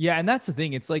 Yeah, and that's the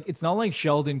thing. It's like, it's not like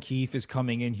Sheldon Keefe is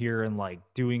coming in here and like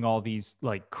doing all these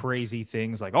like crazy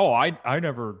things like, oh, I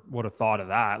never would have thought of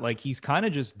that. Like, he's kind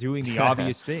of just doing the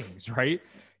obvious things, right?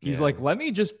 He's like, let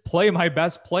me just play my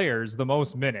best players the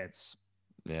most minutes,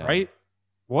 right?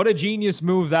 What a genius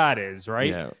move that is, right?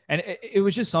 Yeah. And it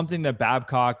was just something that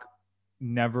Babcock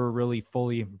never really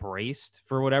fully embraced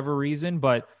for whatever reason.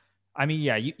 But I mean,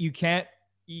 yeah, you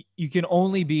can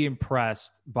only be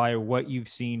impressed by what you've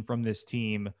seen from this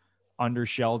team under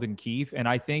Sheldon Keefe. And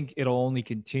I think it'll only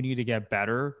continue to get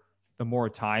better the more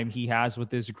time he has with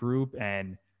this group.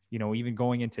 And, you know, even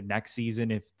going into next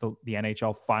season, if the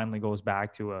NHL finally goes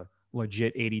back to a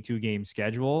legit 82 game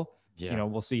schedule, you know,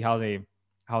 we'll see how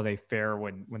they fare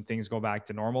when things go back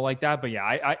to normal like that. But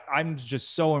yeah, I'm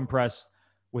just so impressed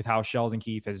with how Sheldon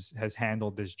Keefe has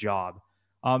handled this job.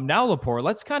 Now, Laporte,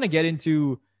 let's kind of get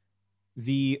into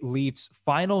the Leafs'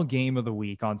 final game of the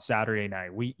week on Saturday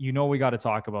night. We got to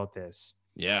talk about this.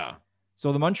 Yeah.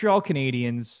 So the Montreal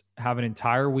Canadiens have an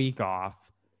entire week off.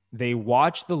 They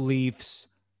watch the Leafs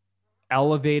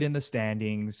elevate in the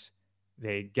standings.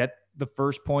 They get the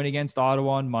first point against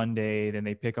Ottawa on Monday. Then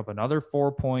they pick up another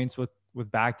 4 points with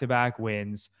back-to-back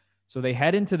wins. So they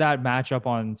head into that matchup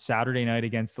on Saturday night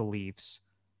against the Leafs,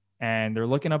 and they're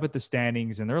looking up at the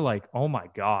standings and they're like, oh my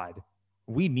God,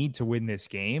 we need to win this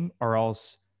game or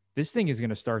else this thing is going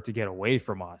to start to get away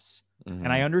from us. Mm-hmm.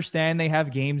 And I understand they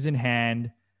have games in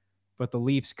hand, but the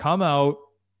Leafs come out,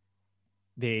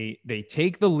 they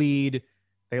take the lead.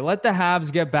 They let the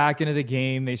Habs get back into the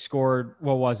game. They scored,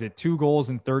 2 goals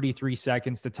in 33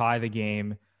 seconds to tie the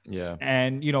game. Yeah.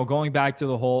 And, going back to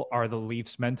the whole, are the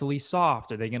Leafs mentally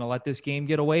soft? Are they going to let this game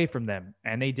get away from them?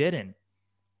 And they didn't.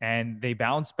 And they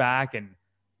bounced back. And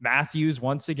Matthews,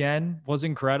 once again, was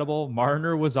incredible.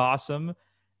 Marner was awesome.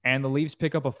 And the Leafs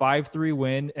pick up a 5-3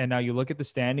 win. And now you look at the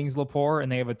standings, Lepore,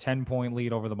 and they have a 10-point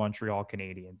lead over the Montreal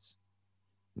Canadiens.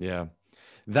 Yeah.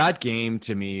 That game,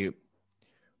 to me,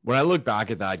 when I look back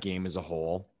at that game as a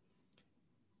whole,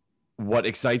 what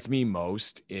excites me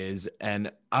most is,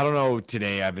 and I don't know,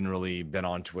 today I haven't really been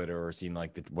on Twitter or seen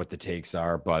like what the takes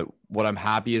are, but what I'm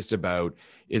happiest about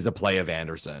is the play of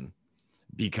Anderson,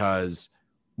 because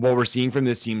what we're seeing from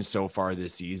this team so far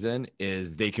this season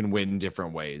is they can win in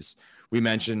different ways. We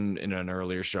mentioned in an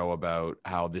earlier show about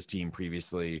how this team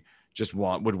previously just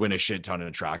would win a shit ton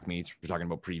of track meets. We're talking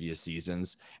about previous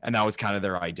seasons, and that was kind of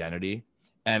their identity.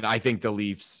 And I think the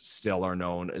Leafs still are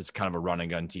known as kind of a run and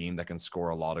gun team that can score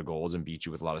a lot of goals and beat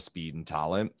you with a lot of speed and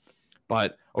talent.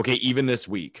 But okay, even this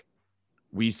week,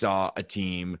 we saw a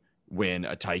team win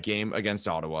a tight game against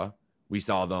Ottawa. We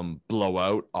saw them blow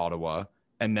out Ottawa,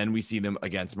 and then we see them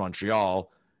against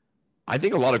Montreal. I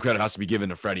think a lot of credit has to be given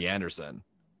to Freddie Anderson.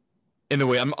 In the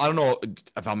way, I don't know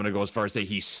if I'm going to go as far as say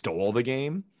he stole the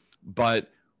game, but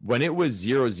when it was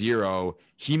 0-0,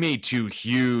 he made 2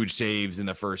 huge saves in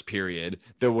the first period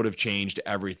that would have changed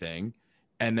everything.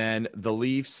 And then the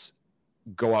Leafs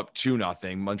go up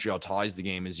 2-0. Montreal ties the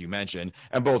game, as you mentioned.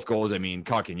 And both goals, I mean,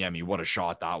 Kotkaniemi, what a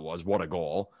shot that was. What a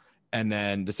goal. And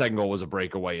then the second goal was a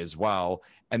breakaway as well.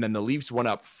 And then the Leafs went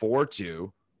up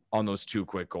 4-2 on those 2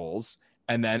 quick goals.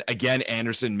 And then again,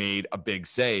 Anderson made a big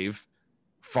save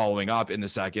following up in the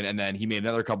second. And then he made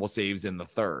another couple saves in the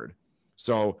third.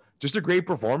 So just a great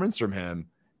performance from him.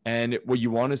 And what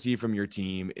you want to see from your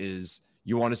team is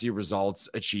you want to see results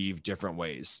achieved different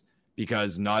ways,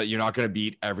 because you're not going to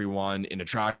beat everyone in a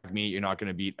track meet. You're not going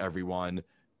to beat everyone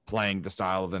playing the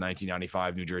style of the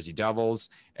 1995 New Jersey Devils,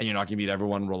 and you're not going to beat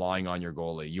everyone relying on your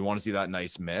goalie. You want to see that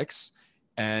nice mix.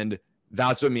 And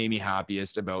that's what made me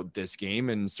happiest about this game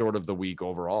and sort of the week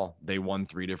overall. They won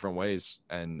 3 different ways.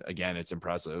 And again, it's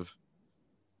impressive.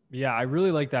 Yeah, I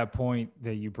really like that point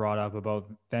that you brought up about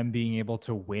them being able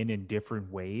to win in different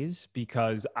ways,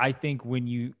 because I think when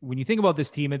you think about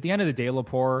this team at the end of the day,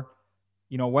 Lepore,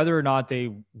 whether or not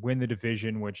they win the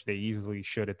division, which they easily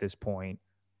should at this point,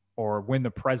 or win the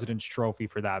President's Trophy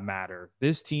for that matter,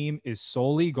 this team is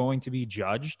solely going to be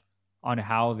judged on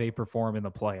how they perform in the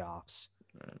playoffs.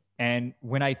 Right. And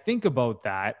when I think about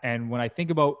that, and when I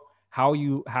think about how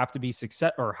you have to be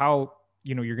success, or how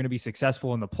you're going to be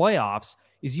successful in the playoffs,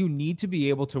 is you need to be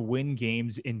able to win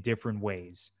games in different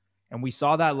ways. And we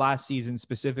saw that last season,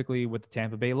 specifically with the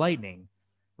Tampa Bay Lightning,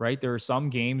 right? There are some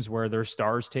games where their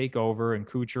stars take over and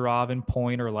Kucherov and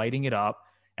Point are lighting it up.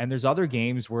 And there's other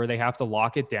games where they have to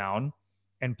lock it down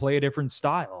and play a different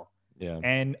style. Yeah.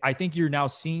 And I think you're now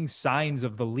seeing signs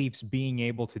of the Leafs being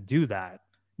able to do that.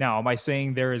 Now, am I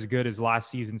saying they're as good as last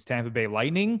season's Tampa Bay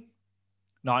Lightning?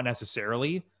 Not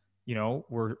necessarily.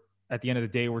 We're at the end of the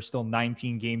day, we're still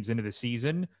 19 games into the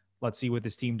season. Let's see what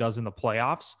this team does in the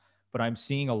playoffs. But I'm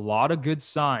seeing a lot of good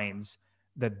signs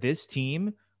that this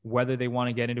team, whether they want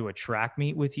to get into a track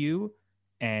meet with you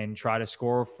and try to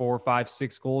score 4, 5,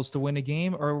 6 goals to win a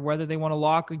game, or whether they want to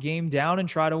lock a game down and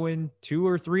try to win 2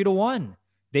 or 3-1,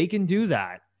 they can do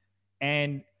that.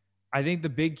 And I think the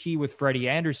big key with Freddie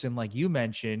Anderson, like you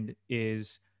mentioned,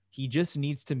 is he just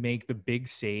needs to make the big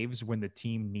saves when the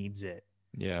team needs it.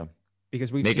 Yeah.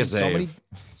 Because we've seen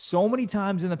so many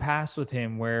times in the past with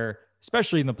him where,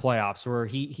 especially in the playoffs, where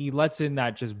he lets in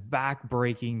that just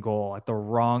back-breaking goal at the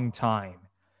wrong time.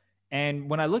 And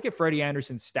when I look at Freddie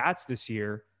Anderson's stats this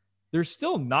year, they're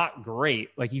still not great.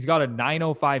 Like, he's got a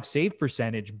 .905 save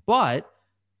percentage, but,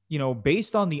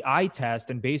 based on the eye test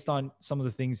and based on some of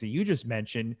the things that you just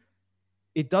mentioned,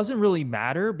 it doesn't really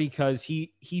matter, because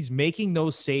he's making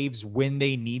those saves when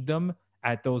they need them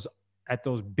at those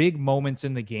big moments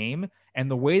in the game. And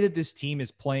the way that this team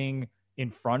is playing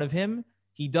in front of him,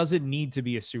 he doesn't need to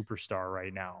be a superstar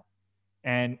right now.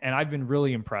 And I've been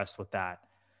really impressed with that.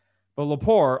 But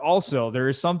Lepore, also, there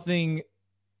is something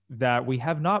that we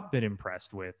have not been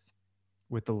impressed with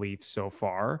the Leafs so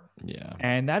far. Yeah.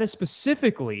 And that is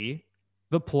specifically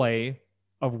the play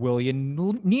of William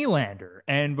Nylander.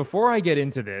 And before I get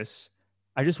into this,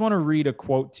 I just want to read a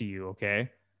quote to you, okay?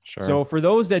 Sure. So for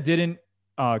those that didn't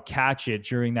catch it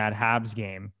during that Habs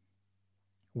game,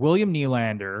 William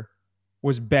Nylander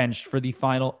was benched for the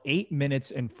final 8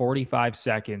 minutes and 45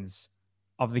 seconds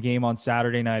of the game on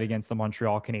Saturday night against the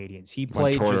Montreal Canadiens. He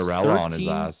played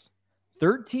just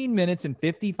 13 minutes and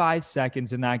 55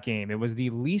 seconds in that game. It was the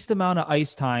least amount of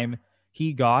ice time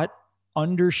he got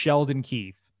under Sheldon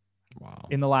Keefe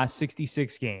in the last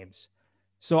 66 games.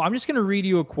 So I'm just going to read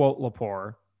you a quote,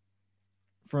 Lepore,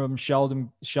 from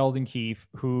Sheldon Keefe,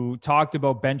 who talked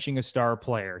about benching a star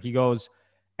player. He goes,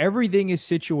 "Everything is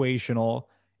situational.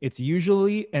 It's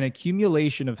usually an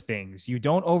accumulation of things. You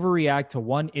don't overreact to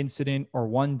one incident or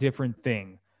one different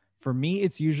thing. For me,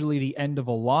 it's usually the end of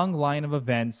a long line of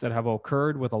events that have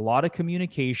occurred with a lot of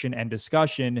communication and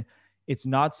discussion. It's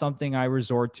not something I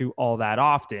resort to all that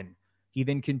often." He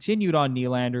then continued on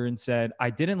Nylander and said, "I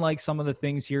didn't like some of the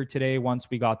things here today once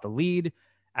we got the lead.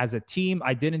 As a team,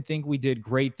 I didn't think we did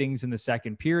great things in the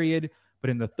second period, but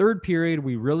in the third period,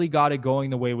 we really got it going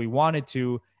the way we wanted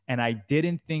to, and I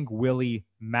didn't think Willie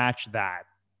matched that."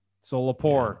 So,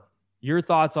 Lepore, your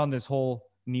thoughts on this whole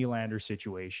Nylander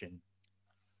situation?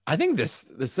 I think this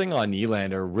thing on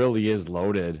Nylander really is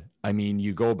loaded. I mean,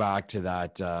 you go back to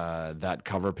that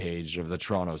cover page of the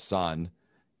Toronto Sun,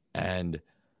 and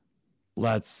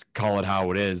let's call it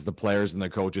how it is. The players and the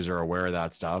coaches are aware of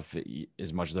that stuff.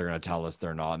 As much as they're going to tell us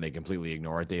they're not, and they completely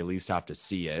ignore it, they at least have to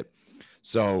see it.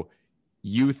 So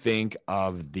you think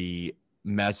of the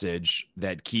message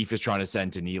that Keefe is trying to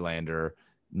send to Nylander,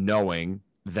 knowing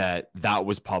that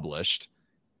was published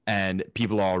and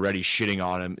people are already shitting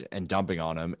on him and dumping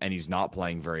on him, and he's not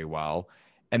playing very well.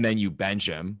 And then you bench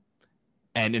him,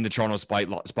 and in the Toronto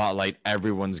spotlight,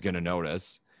 everyone's going to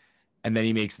notice. And then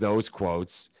he makes those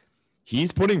quotes.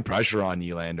 He's putting pressure on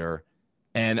Nylander,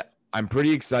 and I'm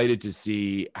pretty excited to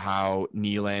see how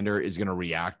Nylander is going to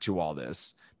react to all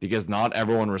this, because not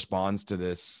everyone responds to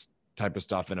this type of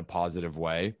stuff in a positive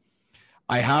way.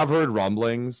 I have heard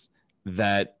rumblings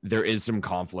that there is some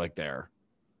conflict there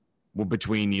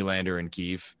between Nylander and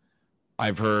Keefe.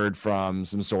 I've heard from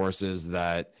some sources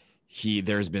that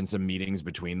there's been some meetings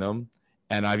between them.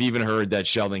 And I've even heard that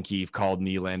Sheldon Keefe called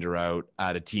Nylander out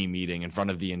at a team meeting in front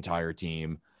of the entire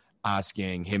team,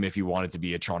 asking him if he wanted to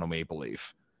be a Toronto Maple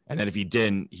Leaf. And then if he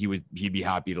didn't, he'd be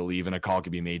happy to leave and a call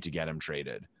could be made to get him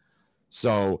traded.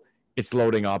 So it's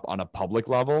loading up on a public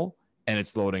level and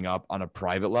it's loading up on a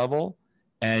private level.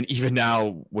 And even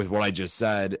now, with what I just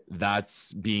said,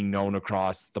 that's being known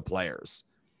across the players.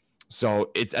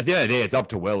 So it's, at the end of the day, it's up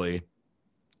to Willie.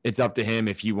 It's up to him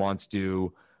if he wants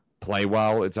to play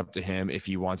well. It's up to him if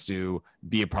he wants to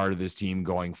be a part of this team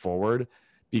going forward,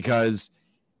 because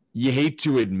you hate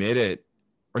to admit it,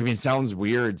 or even it sounds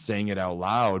weird saying it out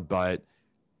loud, but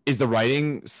is the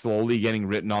writing slowly getting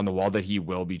written on the wall that he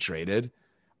will be traded?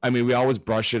 I mean, we always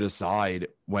brush it aside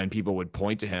when people would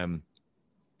point to him,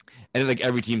 and like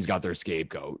every team's got their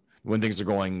scapegoat when things are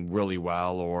going really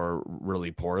well or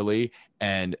really poorly.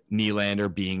 And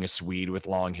Nylander, being a Swede with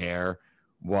long hair,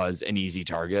 was an easy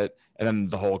target. And then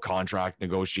the whole contract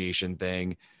negotiation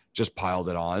thing just piled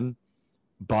it on.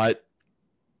 But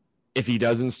if he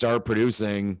doesn't start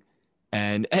producing,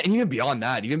 and even beyond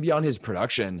that, even beyond his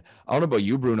production, I don't know about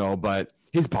you, Bruno, but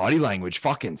his body language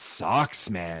fucking sucks,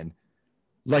 man.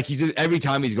 Like, he just, every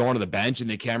time he's going to the bench and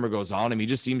the camera goes on him, he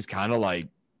just seems kind of like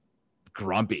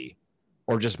grumpy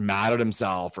or just mad at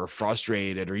himself or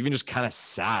frustrated or even just kind of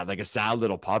sad, like a sad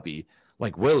little puppy.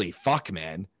 Like, Willie, fuck,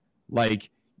 man. Like,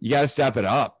 you got to step it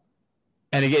up.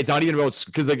 And again, it's not even about,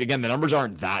 because like, again, the numbers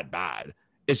aren't that bad.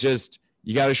 It's just,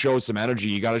 you got to show some energy.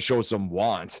 You got to show some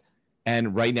want.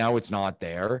 And right now it's not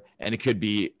there. And it could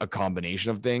be a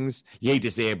combination of things. You hate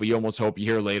to say it, but you almost hope you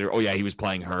hear later, oh yeah, he was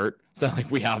playing hurt. It's not like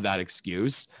we have that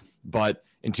excuse, but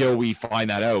until we find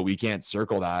that out, we can't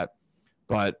circle that.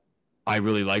 But I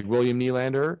really like William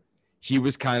Nylander. He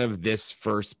was kind of this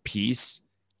first piece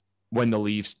when the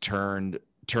Leafs turned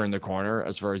the corner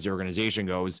as far as the organization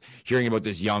goes, hearing about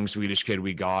this young Swedish kid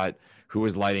we got who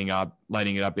was lighting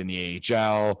it up in the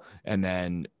AHL, and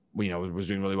then, you know, was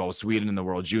doing really well with Sweden in the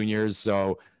World Juniors.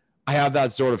 So I have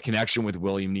that sort of connection with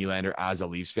William Nylander as a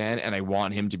Leafs fan, and I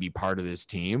want him to be part of this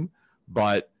team,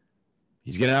 but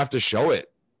he's going to have to show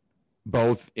it,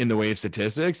 both in the way of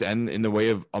statistics and in the way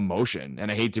of emotion.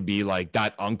 And I hate to be like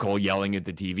that uncle yelling at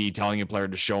the TV, telling a player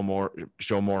to show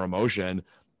more emotion,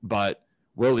 but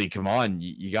Willie, come on,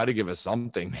 you got to give us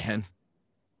something, man.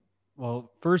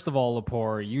 Well, first of all,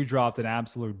 Lepore, you dropped an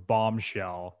absolute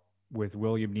bombshell with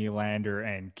William Nylander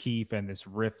and Keefe and this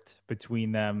rift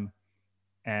between them.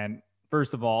 And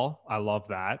First of all, I love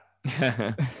that.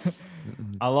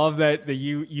 I love that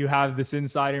you have this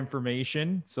inside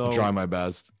information. So I'll try my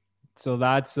best. So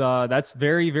that's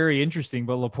very, very interesting.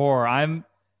 But Lepore,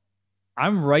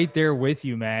 I'm right there with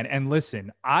you, man. And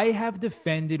listen, I have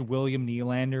defended William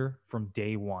Nylander from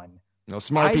day one. No,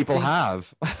 smart people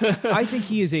have. I think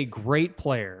he is a great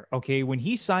player. Okay. When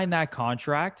he signed that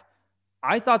contract,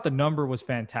 I thought the number was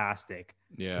fantastic.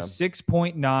 Yeah.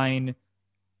 6.9.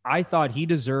 I thought he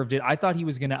deserved it. I thought he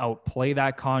was going to outplay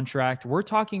that contract. We're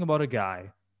talking about a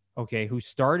guy, okay, who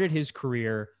started his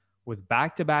career with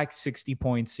back-to-back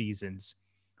 60-point seasons,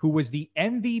 who was the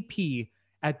MVP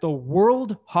at the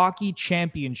World Hockey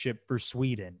Championship for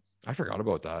Sweden. I forgot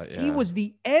about that. Yeah. He was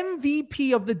the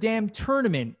MVP of the damn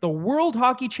tournament, the World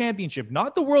Hockey Championship,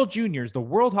 not the World Juniors, the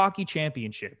World Hockey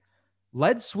Championship.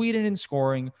 Led Sweden in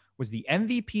scoring, was the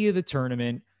MVP of the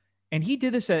tournament, and he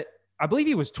did this at, I believe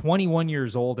he was 21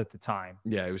 years old at the time.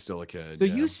 Yeah, he was still a kid. So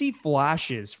you see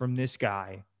flashes from this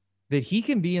guy that he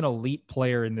can be an elite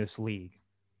player in this league.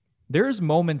 There's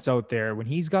moments out there when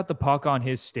he's got the puck on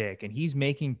his stick and he's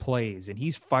making plays and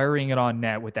he's firing it on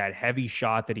net with that heavy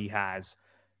shot that he has.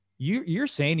 You're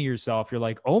saying to yourself, you're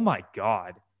like, oh my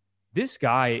God, this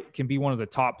guy can be one of the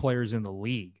top players in the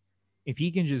league if he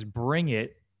can just bring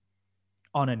it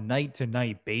on a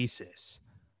night-to-night basis.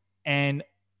 And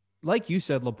like you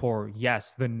said, Lepore,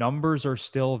 yes, the numbers are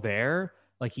still there.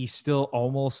 Like he's still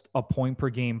almost a point per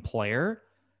game player.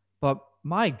 But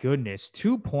my goodness,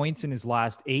 2 points in his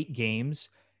last 8 games.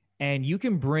 And you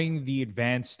can bring the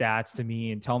advanced stats to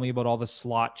me and tell me about all the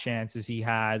slot chances he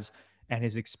has and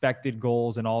his expected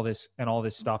goals and all this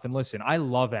stuff. And listen, I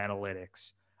love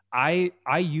analytics. I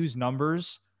use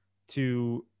numbers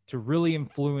to really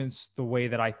influence the way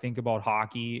that I think about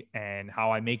hockey and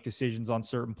how I make decisions on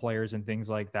certain players and things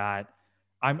like that.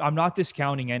 I'm not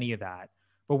discounting any of that.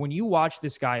 But when you watch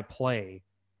this guy play,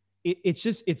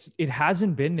 it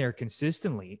hasn't been there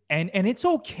consistently. And it's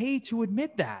okay to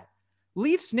admit that.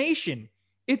 Leafs Nation,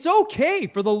 it's okay,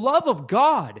 for the love of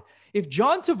God. If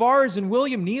John Tavares and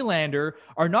William Nylander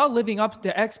are not living up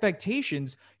to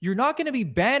expectations, you're not going to be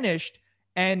banished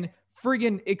and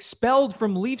friggin' expelled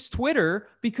from Leafs Twitter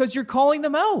because you're calling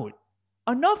them out.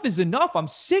 Enough is enough. I'm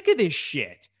sick of this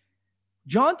shit.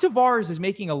 John Tavares is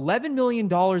making $11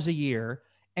 million a year.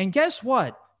 And guess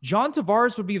what? John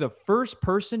Tavares would be the first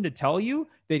person to tell you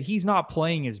that he's not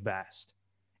playing his best.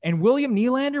 And William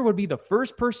Nylander would be the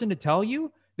first person to tell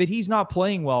you that he's not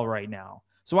playing well right now.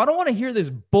 So I don't want to hear this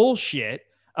bullshit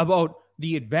about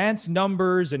the advanced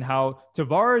numbers and how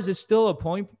Tavares is still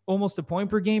almost a point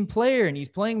per game player and he's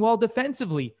playing well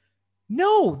defensively.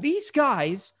 No, these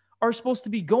guys are supposed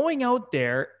to be going out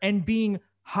there and being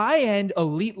high-end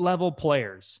elite level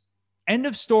players. End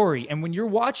of story. And when you're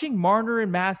watching Marner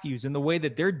and Matthews in the way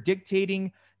that they're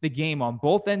dictating the game on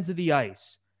both ends of the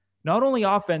ice, not only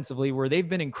offensively where they've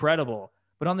been incredible,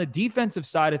 but on the defensive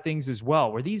side of things as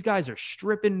well, where these guys are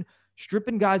stripping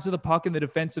guys of the puck in the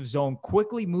defensive zone,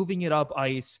 quickly moving it up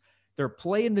ice. They're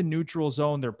playing the neutral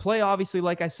zone. Their play, obviously,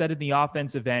 like I said, in the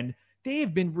offensive end, they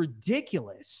have been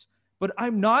ridiculous. But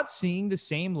I'm not seeing the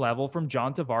same level from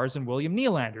John Tavares and William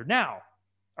Nylander. Now,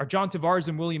 are John Tavares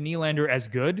and William Nylander as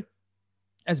good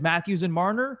as Matthews and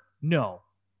Marner? No,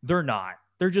 they're not.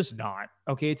 They're just not.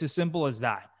 Okay, it's as simple as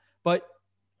that. But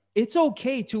it's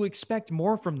okay to expect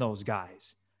more from those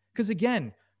guys. Because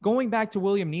again, going back to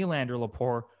William Nylander,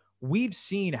 Lepore, we've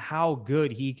seen how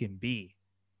good he can be.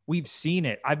 We've seen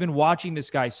it. I've been watching this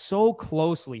guy so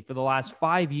closely for the last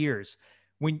 5 years.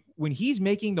 When he's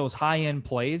making those high-end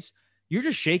plays, you're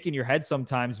just shaking your head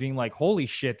sometimes being like, holy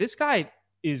shit, this guy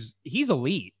he's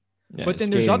elite. Yeah, but then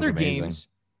there's other games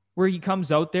where he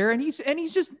comes out there and he's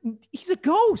a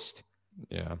ghost.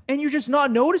 Yeah. And you're just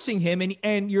not noticing him.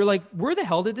 And you're like, where the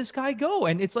hell did this guy go?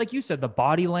 And it's like you said, the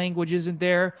body language isn't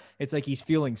there. It's like he's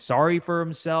feeling sorry for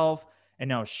himself. And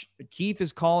now Keefe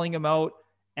is calling him out.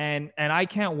 And I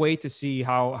can't wait to see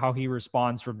how he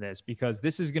responds from this, because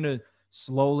this is going to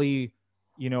slowly,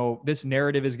 this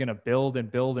narrative is going to build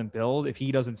and build and build if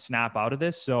he doesn't snap out of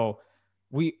this. So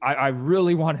I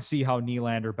really want to see how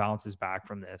Nylander bounces back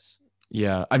from this.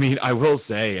 Yeah. I mean, I will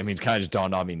say, it kind of just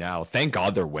dawned on me now. Thank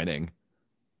God they're winning.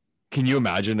 Can you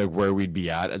imagine where we'd be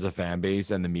at as a fan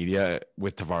base and the media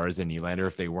with Tavares and Nylander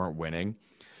if they weren't winning?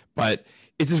 But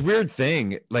it's this weird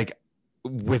thing, like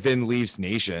within Leafs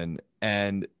Nation.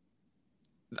 And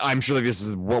I'm sure this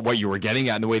is what you were getting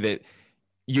at, in the way that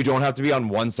you don't have to be on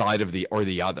one side of the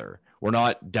other. We're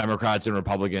not Democrats and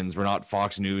Republicans. We're not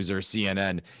Fox News or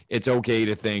CNN. It's okay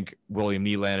to think William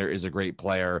Nylander is a great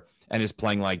player and is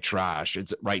playing like trash.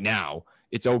 It's right now.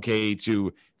 it's okay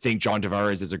to think John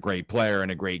Tavares is a great player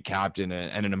and a great captain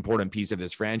and an important piece of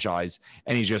this franchise,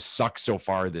 and he just sucks so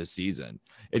far this season.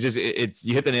 It's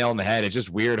you hit the nail on the head. It's just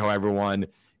weird how everyone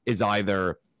is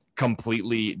either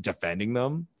completely defending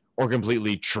them or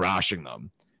completely trashing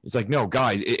them. It's like, no,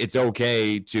 guys, it's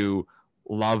okay to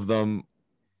love them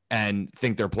and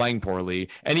think they're playing poorly.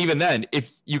 And even then,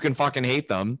 if you can fucking hate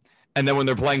them, and then when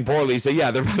they're playing poorly, say,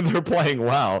 yeah, they're playing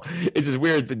well. It's this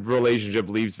weird relationship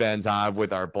Leafs fans have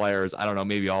with our players. I don't know,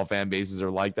 maybe all fan bases are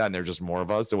like that, and there's just more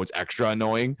of us, so it's extra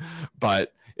annoying.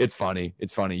 But it's funny.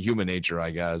 It's funny. Human nature,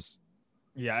 I guess.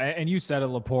 Yeah, and you said it,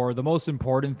 Lepore. The most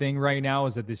important thing right now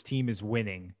is that this team is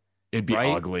winning. It'd be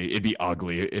ugly. It'd be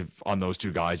ugly if on those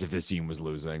two guys if this team was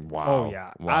losing. Wow. Oh,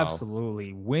 yeah, wow.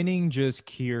 Absolutely. Winning just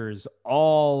cures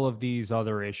all of these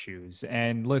other issues.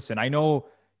 And listen, I know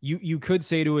you could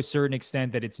say to a certain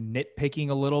extent that it's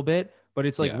nitpicking a little bit, but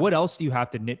it's like, what else do you have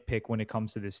to nitpick when it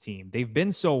comes to this team? They've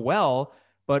been so well,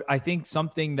 but I think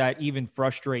something that even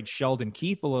frustrates Sheldon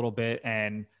Keefe a little bit,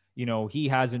 and, you know, he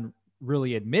hasn't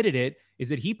really admitted it, is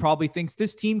that he probably thinks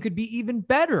this team could be even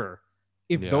better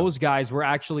if those guys were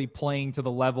actually playing to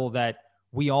the level that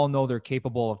we all know they're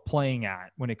capable of playing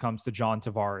at when it comes to John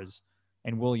Tavares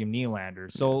and William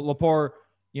Nylander. So Lepore,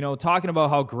 you know, talking about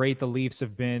how great the Leafs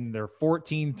have been, they're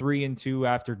 14-3-2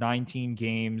 after 19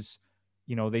 games.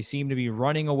 You know, they seem to be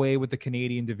running away with the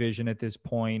Canadian division at this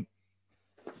point.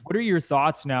 What are your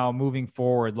thoughts now moving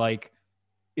forward? Like,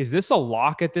 is this a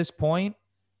lock at this point?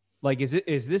 Like, is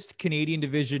this Canadian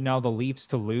division now the Leafs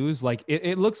to lose? Like,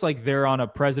 it looks like they're on a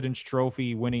President's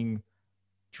Trophy winning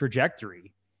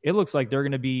trajectory. It looks like they're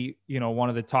going to be, you know, one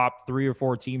of the top 3 or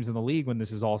 4 teams in the league when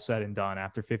this is all said and done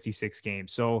after 56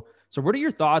 games. So what are your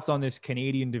thoughts on this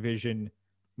Canadian division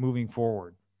moving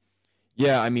forward?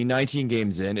 Yeah, I mean, 19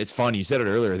 games in. It's funny. You said it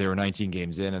earlier. They were 19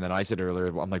 games in. And then I said earlier,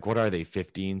 I'm like, what are they,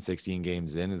 15, 16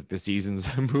 games in? The season's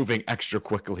moving extra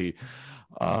quickly.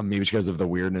 Maybe because of the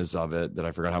weirdness of it that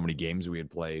I forgot how many games we had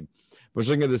played. But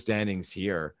looking at the standings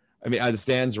here, I mean, as it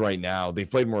stands right now, they've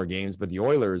played more games, but the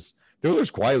Oilers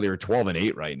quietly are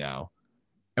 12-8 right now.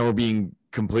 And we're being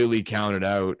completely counted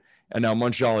out. And now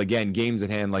Montreal, again, games at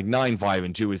hand, like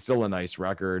 9-5-2 is still a nice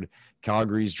record.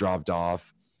 Calgary's dropped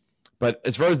off. But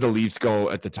as far as the Leafs go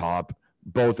at the top,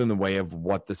 both in the way of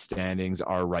what the standings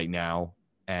are right now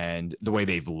and the way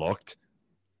they've looked,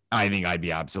 I think I'd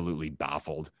be absolutely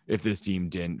baffled if this team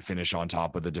didn't finish on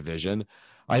top of the division.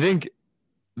 I think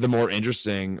the more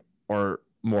interesting or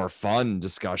more fun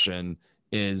discussion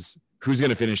is who's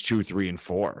going to finish 2, 3, and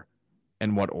 4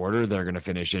 and what order they're going to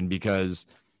finish in, because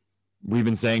we've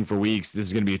been saying for weeks this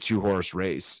is going to be a 2-horse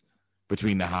race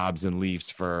between the Habs and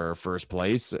Leafs for first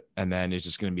place. And then it's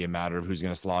just going to be a matter of who's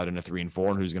going to slot in a 3 and 4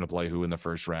 and who's going to play who in the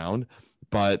first round.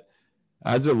 But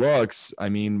as it looks, I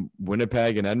mean,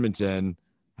 Winnipeg and Edmonton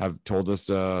have told us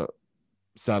to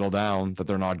settle down, that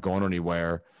they're not going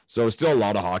anywhere. So still a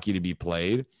lot of hockey to be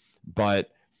played.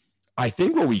 But I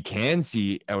think what we can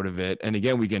see out of it, and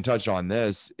again, we can touch on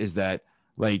this, is that,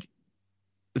 like,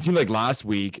 it seemed like last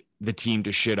week the team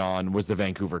to shit on was the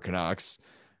Vancouver Canucks.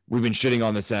 We've been shitting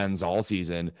on the Sens all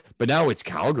season, but now it's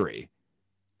Calgary.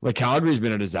 Like, Calgary's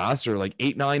been a disaster, like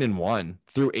 8-9-1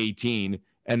 through 18.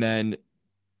 And then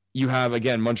you have,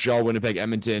 again, Montreal, Winnipeg,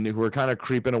 Edmonton, who are kind of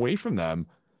creeping away from them.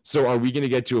 So are we going to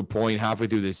get to a point halfway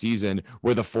through the season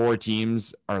where the 4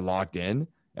 teams are locked in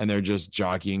and they're just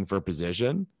jockeying for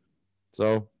position?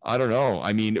 So I don't know.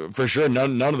 I mean, for sure,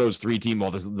 none of those 3 teams,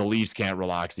 well, the Leafs can't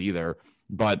relax either.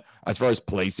 But as far as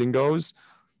placing goes,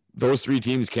 those 3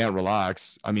 teams can't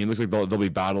relax. I mean, it looks like they'll be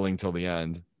battling till the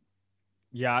end.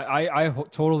 Yeah, I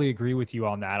totally agree with you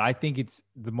on that. I think it's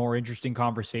the more interesting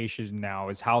conversation now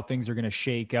is how things are going to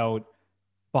shake out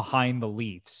behind the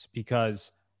Leafs,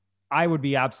 because I would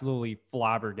be absolutely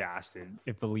flabbergasted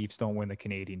if the Leafs don't win the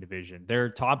Canadian division. They're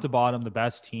top to bottom, the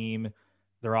best team.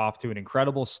 They're off to an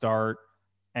incredible start.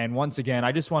 And once again,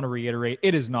 I just want to reiterate,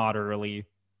 it is not early.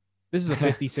 This is a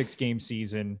 56 game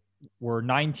season. We're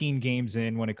 19 games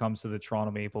in when it comes to the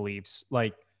Toronto Maple Leafs.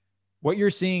 Like, what you're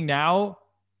seeing now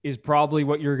is probably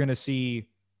what you're going to see,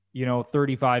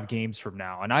 35 games from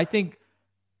now. And I think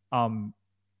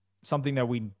something that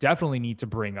we definitely need to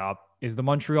bring up is the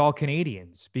Montreal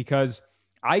Canadiens, because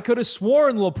I could have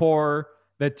sworn, Lepore,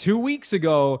 that 2 weeks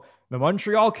ago, the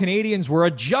Montreal Canadiens were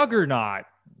a juggernaut,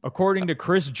 according to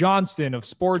Chris Johnston of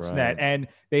Sportsnet. Right. And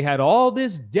they had all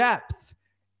this depth,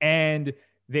 and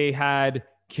they had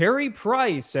Carey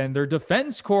Price, and their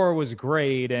defense core was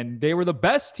great, and they were the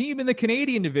best team in the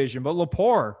Canadian division. But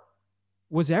Lepore,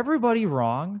 was everybody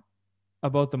wrong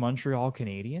about the Montreal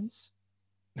Canadiens?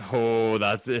 Oh,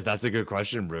 that's a good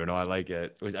question, Bruno. I like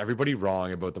it. Was everybody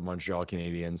wrong about the Montreal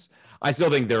Canadiens? I still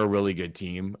think they're a really good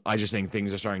team. I just think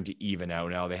things are starting to even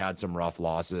out now. They had some rough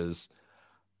losses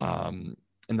um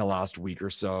in the last week or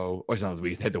so. Or it's not the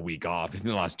week, they had the week off in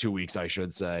the last 2 weeks, I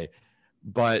should say.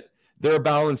 But they're a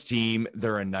balanced team.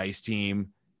 They're a nice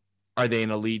team. Are they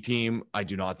an elite team? I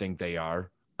do not think they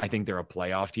are. I think they're a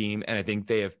playoff team, and I think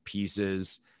they have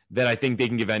pieces that I think they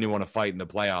can give anyone a fight in the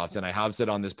playoffs. And I have said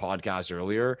on this podcast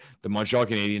earlier, the Montreal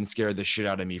Canadiens scared the shit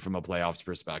out of me from a playoffs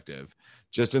perspective,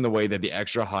 just in the way that the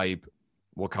extra hype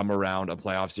will come around a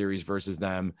playoff series versus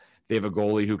them. They have a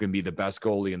goalie who can be the best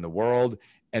goalie in the world,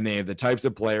 and they have the types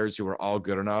of players who are all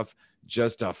good enough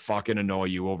just to fucking annoy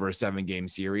you over a 7-game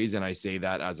series. And I say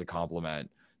that as a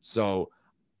compliment. So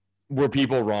were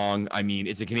people wrong? I mean,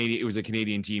 it was a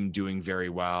Canadian team doing very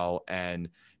well, and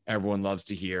everyone loves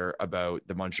to hear about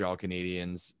the Montreal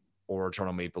Canadiens or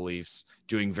Toronto Maple Leafs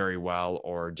doing very well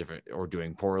or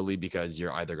doing poorly, because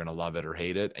you're either going to love it or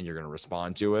hate it, and you're going to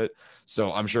respond to it.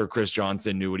 So I'm sure Chris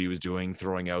Johnson knew what he was doing,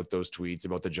 throwing out those tweets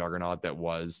about the juggernaut that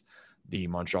was the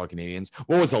Montreal Canadiens.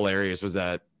 What was hilarious was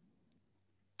that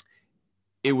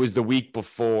it was the week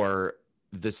before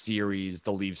the series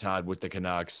the Leafs had with the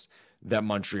Canucks that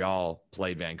Montreal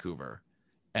played Vancouver,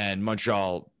 and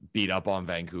Montreal beat up on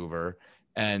Vancouver.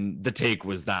 And the take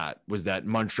was that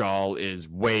Montreal is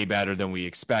way better than we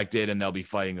expected, and they'll be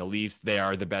fighting the Leafs. They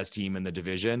are the best team in the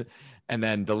division. And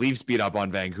then the Leafs beat up on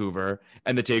Vancouver,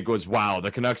 and the take was, wow,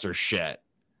 the Canucks are shit.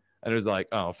 And it was like,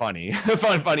 oh, funny.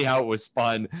 Funny how it was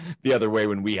spun the other way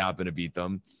when we happen to beat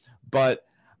them. But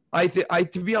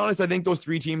to be honest, I think those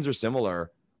three teams are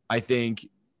similar. I think,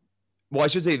 well, I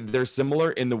should say they're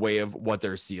similar in the way of what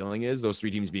their ceiling is. Those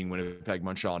three teams being Winnipeg,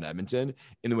 Montreal, and Edmonton,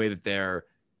 in the way that they're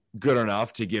good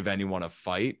enough to give anyone a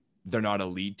fight. They're not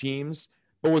elite teams.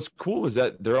 But what's cool is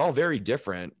that they're all very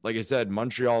different. Like I said,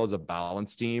 Montreal is a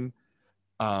balanced team.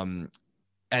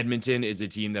 Edmonton is a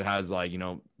team that has, like,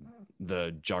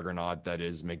 the juggernaut that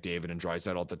is McDavid and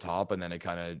Draisaitl at the top, and then it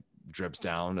kind of drips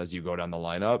down as you go down the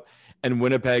lineup. And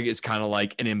Winnipeg is kind of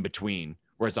like an in-between,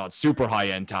 where it's not super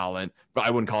high-end talent, but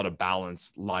I wouldn't call it a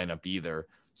balanced lineup either.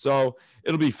 So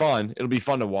it'll be fun. It'll be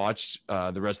fun to watch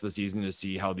the rest of the season to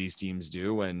see how these teams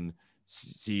do and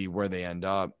see where they end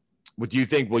up. What do you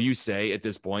think? Will you say at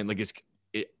this point, like,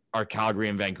 are Calgary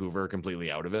and Vancouver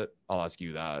completely out of it? I'll ask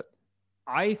you that.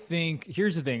 I think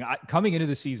here's the thing. Coming into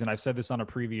the season, I've said this on a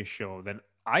previous show that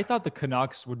I thought the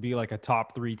Canucks would be like a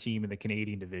top 3 team in the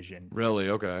Canadian division. Really?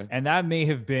 Okay. And that may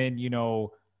have been,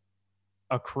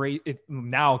 it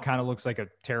now kind of looks like a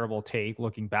terrible take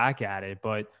looking back at it.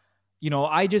 But,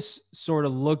 I just sort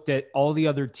of looked at all the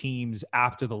other teams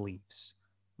after the Leafs,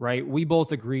 right? We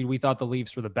both agreed. We thought the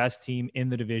Leafs were the best team in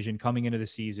the division coming into the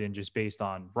season, just based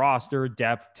on roster,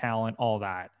 depth, talent, all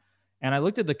that. And I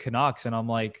looked at the Canucks and I'm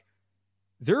like,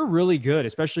 they're really good,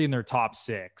 especially in their top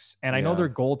 6. And I know their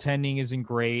goaltending isn't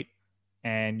great.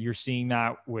 And you're seeing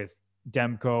that with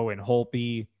Demko and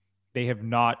Holtby. They have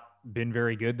not been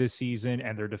very good this season,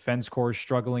 and their defense core is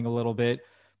struggling a little bit.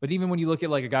 But even when you look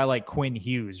at like a guy like Quinn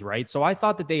Hughes, right? So I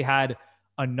thought that they had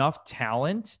enough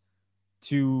talent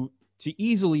to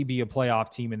easily be a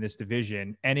playoff team in this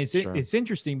division. And it's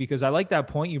interesting because I like that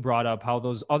point you brought up, how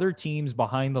those other teams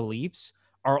behind the Leafs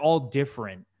are all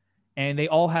different. And they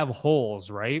all have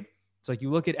holes, right? It's like you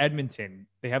look at Edmonton,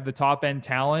 they have the top end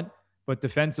talent, but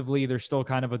defensively, they're still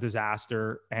kind of a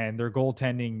disaster, and their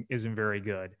goaltending isn't very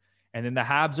good. And then the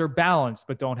Habs are balanced,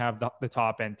 but don't have the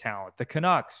top end talent. The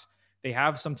Canucks, they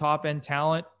have some top end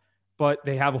talent, but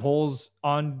they have holes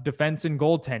on defense and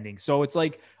goaltending. So it's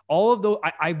like all of those,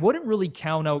 I wouldn't really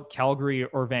count out Calgary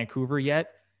or Vancouver yet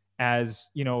as,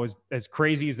 as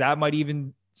crazy as that might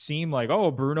even seem. Like, oh,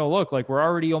 Bruno, look, like we're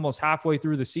already almost halfway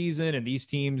through the season and these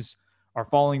teams are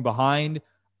falling behind.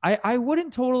 I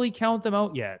wouldn't totally count them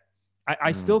out yet.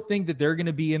 I still think that they're going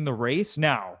to be in the race.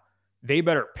 Now, they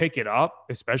better pick it up,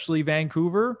 especially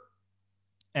Vancouver.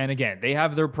 And again, they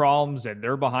have their problems and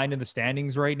they're behind in the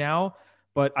standings right now.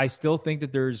 But I still think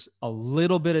that there's a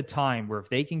little bit of time where if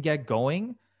they can get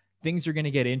going, things are going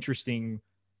to get interesting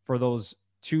for those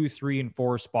 2, 3, and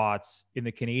 4 spots in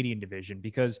the Canadian division.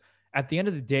 Because at the end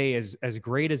of the day, as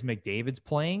great as McDavid's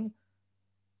playing,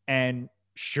 and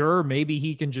sure, maybe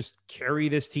he can just carry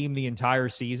this team the entire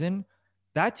season,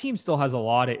 that team still has a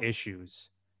lot of issues.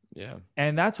 Yeah.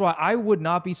 And that's why I would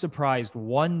not be surprised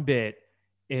one bit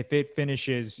if it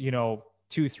finishes,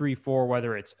 2, 3, 4,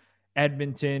 whether it's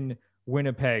Edmonton,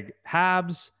 Winnipeg,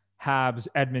 Habs,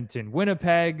 Edmonton,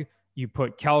 Winnipeg. You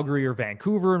put Calgary or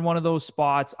Vancouver in one of those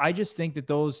spots. I just think that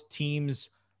those teams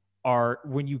are,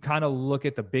 when you kind of look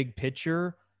at the big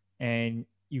picture and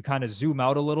you kind of zoom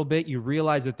out a little bit, you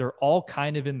realize that they're all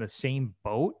kind of in the same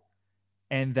boat,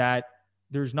 and that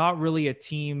there's not really a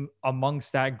team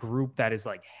amongst that group that is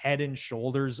like head and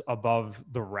shoulders above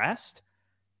the rest.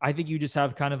 I think you just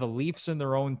have kind of the Leafs in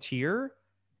their own tier.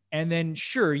 And then,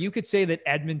 sure, you could say that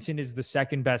Edmonton is the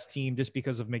second best team just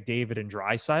because of McDavid and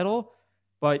Draisaitl.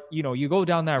 But, you go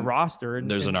down that roster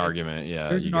and there's an argument. Yeah.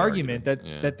 There's an argument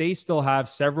that they still have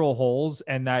several holes,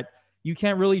 and that you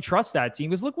can't really trust that team.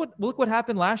 Because look what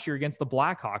happened last year against the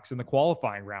Blackhawks in the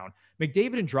qualifying round.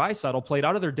 McDavid and Draisaitl played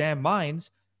out of their damn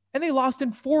minds, and they lost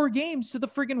in 4 games to the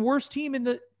friggin' worst team in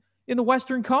the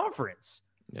Western Conference.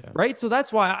 Yeah. Right. So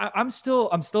that's why I'm still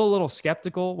a little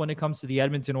skeptical when it comes to the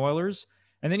Edmonton Oilers.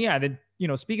 And then,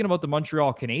 speaking about the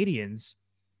Montreal Canadiens,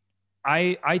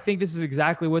 I think this is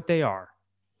exactly what they are.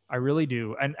 I really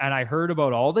do. And I heard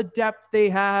about all the depth they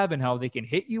have and how they can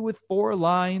hit you with 4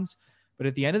 lines. But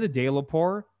at the end of the day,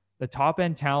 Lepore, the top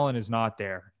end talent is not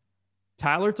there.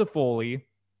 Tyler Toffoli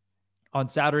on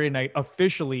Saturday night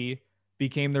officially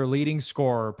became their leading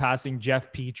scorer, passing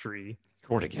Jeff Petrie.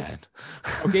 Scored again.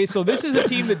 Okay, so this is a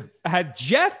team that had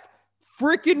Jeff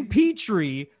freaking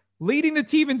Petrie leading the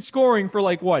team in scoring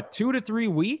for 2 to 3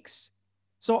 weeks.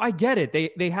 So I get it.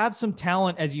 They have some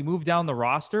talent as you move down the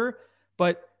roster,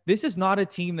 but this is not a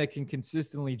team that can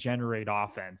consistently generate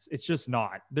offense. It's just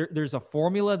not. There's a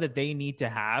formula that they need to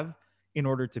have in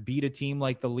order to beat a team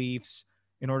like the Leafs,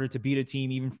 in order to beat a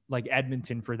team even like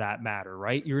Edmonton for that matter,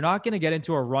 right? You're not going to get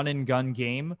into a run and gun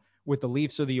game with the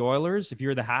Leafs or the Oilers if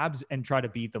you're the Habs and try to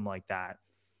beat them like that.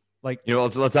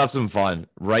 Let's have some fun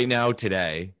right now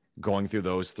today going through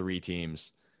those 3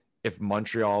 teams. If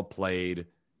Montreal played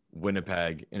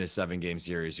Winnipeg in a 7-game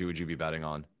series, who would you be betting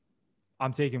on?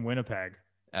 I'm taking Winnipeg.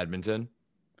 Edmonton?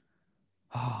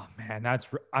 Oh man,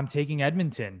 I'm taking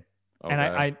Edmonton.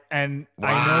 Okay. And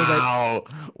I know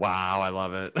that. Wow, I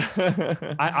love it.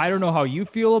 I don't know how you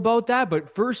feel about that,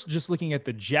 but first, just looking at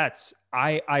the Jets,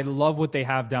 I love what they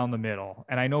have down the middle.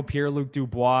 And I know Pierre-Luc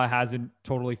Dubois hasn't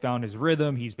totally found his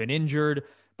rhythm. He's been injured.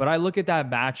 But I look at that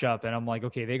matchup and I'm like,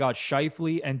 okay, they got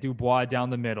Scheifele and Dubois down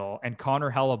the middle, and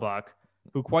Connor Hellebuyck,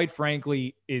 who quite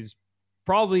frankly is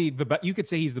probably the best. You could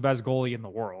say he's the best goalie in the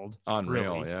world.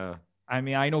 Unreal, really. Yeah. I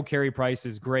mean, I know Carey Price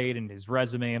is great and his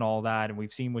resume and all that, and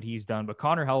we've seen what he's done, but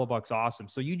Connor Hellebuyck's awesome.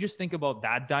 So you just think about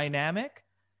that dynamic,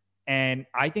 and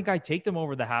I think I take them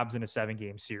over the Habs in a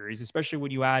 7-game series, especially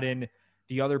when you add in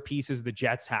the other pieces the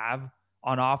Jets have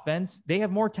on offense. They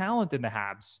have more talent than the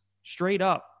Habs, straight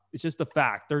up. It's just a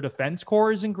fact. Their defense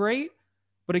core isn't great,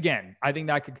 but again, I think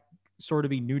that could sort of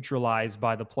be neutralized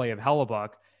by the play of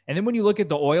Hellebuyck. And then when you look at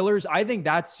the Oilers, I think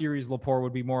that series, Lepore,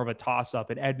 would be more of a toss-up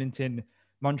at Edmonton,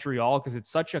 Montreal, because it's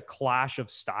such a clash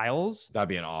of styles. That'd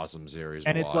be an awesome series.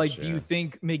 And it's do you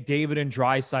think McDavid and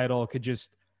Draisaitl could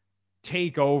just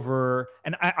take over?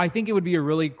 And I think it would be a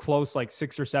really close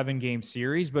 6 or 7 game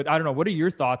series, but I don't know. What are your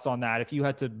thoughts on that if you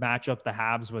had to match up the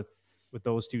Habs with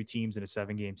those 2 teams in a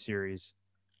 7-game series?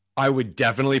 I would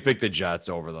definitely pick the Jets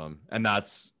over them. And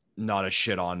that's not a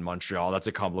shit on Montreal. That's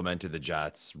a compliment to the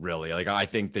Jets, really. I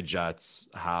think the Jets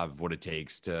have what it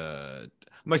takes to,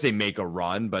 I might say make a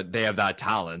run, but they have that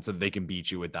talent so they can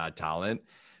beat you with that talent.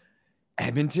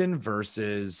 Edmonton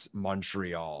versus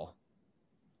Montreal.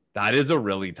 That is a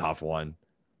really tough one.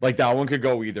 That one could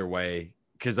go either way.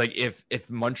 Because if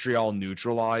Montreal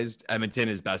neutralized Edmonton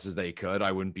as best as they could,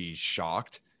 I wouldn't be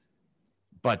shocked.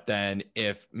 But then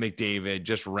if McDavid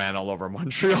just ran all over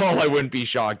Montreal, I wouldn't be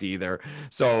shocked either.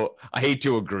 So I hate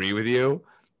to agree with you,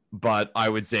 but I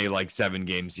would say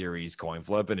 7-game series coin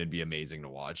flip, and it'd be amazing to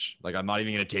watch. I'm not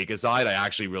even going to take a side. I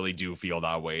actually really do feel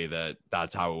that way,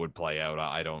 that's how it would play out.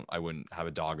 I wouldn't have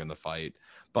a dog in the fight.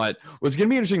 But what's going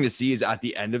to be interesting to see is at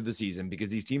the end of the season, because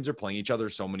these teams are playing each other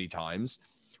so many times,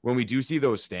 when we do see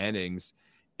those standings,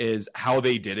 is how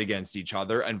they did against each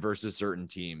other and versus certain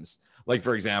teams.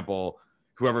 For example,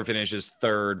 whoever finishes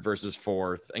 3rd versus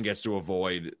 4th and gets to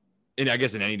avoid, and I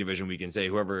guess in any division we can say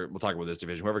we'll talk about this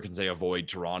division, whoever can say avoid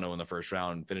Toronto in the first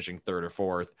round, finishing 3rd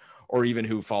or 4th, or even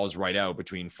who falls right out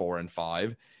between 4 and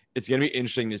 5. It's going to be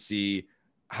interesting to see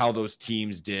how those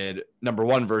teams did, number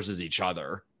one, versus each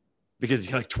other, because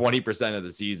 20% of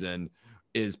the season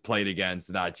is played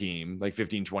against that team,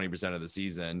 15-20% of the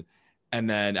season, and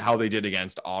then how they did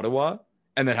against Ottawa,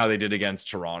 and then how they did against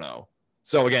Toronto.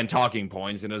 So again, talking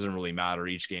points, it doesn't really matter.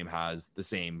 Each game has the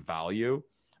same value,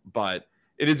 but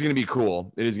it is going to be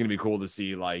cool. It is going to be cool to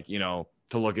see, to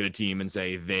look at a team and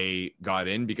say they got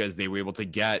in because they were able to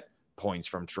get points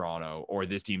from Toronto, or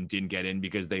this team didn't get in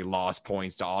because they lost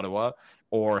points to Ottawa,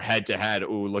 or head to head.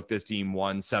 Oh, look, this team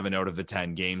won 7 out of the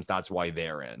 10 games. That's why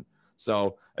they're in.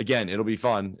 So again, it'll be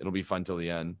fun. It'll be fun till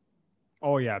the end.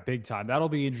 Oh yeah, big time. That'll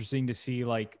be interesting to see.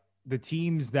 Like the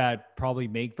teams that probably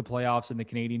make the playoffs in the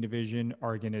Canadian division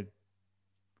are going to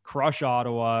crush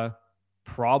Ottawa,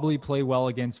 probably play well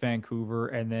against Vancouver,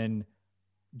 and then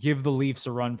give the Leafs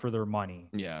a run for their money.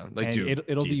 Yeah, like And do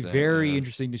it'll be decent. very Yeah.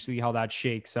 interesting to see how that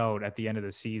shakes out at the end of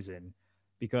the season,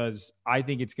 because I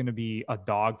think it's going to be a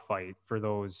dogfight for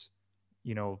those,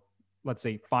 you know, let's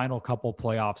say final couple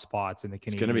playoff spots in the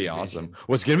It's Canadian going to be division. awesome.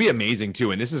 What's going to be amazing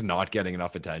too, and this is not getting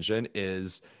enough attention,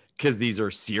 is because these are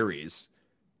series.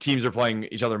 Teams are playing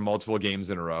each other multiple games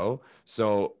in a row.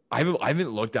 So I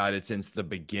haven't looked at it since the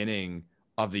beginning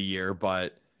of the year,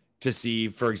 but to see,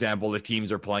 for example, if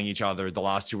teams are playing each other the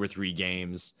last 2 or 3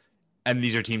 games, and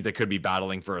these are teams that could be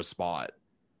battling for a spot.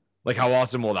 Like, how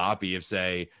awesome will that be if,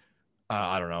 say,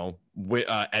 I don't know,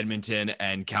 Edmonton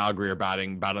and Calgary are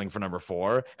battling for number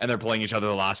 4, and they're playing each other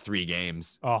the last 3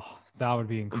 games. Oh, that would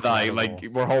be incredible. Like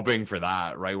we're hoping for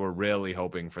that, right? We're really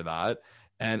hoping for that.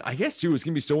 And I guess too, it's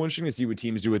gonna be so interesting to see what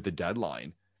teams do at the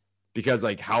deadline, because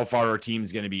like how far are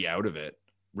teams gonna be out of it,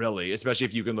 really? Especially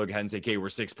if you can look ahead and say, okay, we're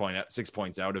 6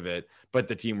 points out of it, but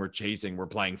the team we're chasing, we're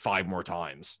playing 5 more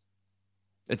times.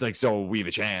 It's like, so we have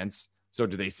a chance. So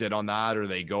do they sit on that or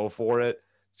they go for it?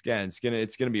 It's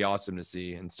gonna be awesome to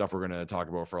see, and stuff we're gonna talk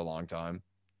about for a long time.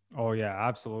 Oh yeah,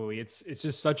 absolutely. It's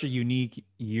just such a unique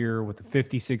year with the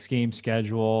 56 game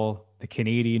schedule, the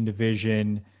Canadian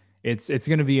division. It's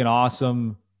going to be an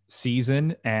awesome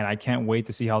season, and I can't wait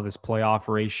to see how this playoff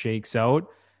race shakes out.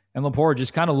 And Laporte,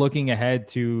 just kind of looking ahead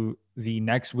to the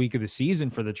next week of the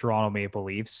season for the Toronto Maple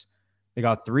Leafs. They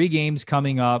got 3 games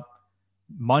coming up.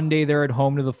 Monday they're at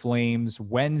home to the Flames.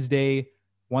 Wednesday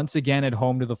once again at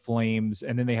home to the Flames,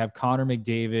 and then they have Connor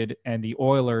McDavid and the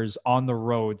Oilers on the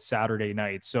road Saturday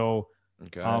night. So,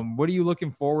 Okay. what are you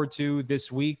looking forward to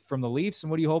this week from the Leafs, and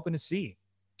what are you hoping to see?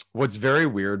 What's very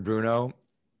weird, Bruno,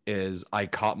 is I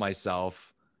caught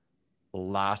myself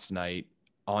last night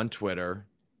on Twitter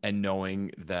and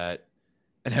knowing that,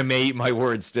 and I may eat my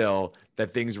words still,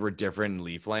 that things were different in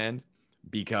Leafland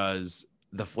because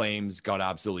the Flames got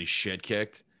absolutely shit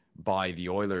kicked by the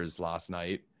Oilers last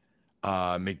night.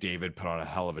 McDavid put on a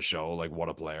hell of a show. Like, what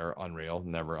a player. Unreal.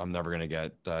 I'm never going to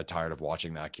get tired of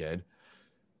watching that kid.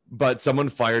 But someone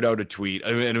fired out a tweet,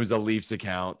 and it was a Leafs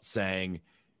account, saying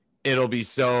it'll be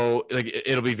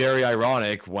very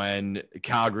ironic when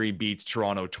Calgary beats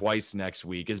Toronto twice next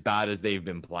week, as bad as they've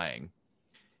been playing.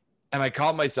 And I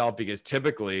caught myself because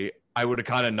typically I would have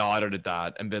kind of nodded at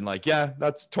that and been like, yeah,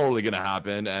 that's totally going to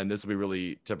happen. And this will be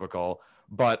really typical.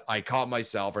 But I caught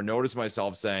myself or noticed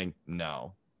myself saying,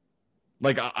 no.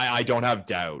 Like, I don't have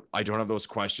doubt. I don't have those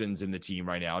questions in the team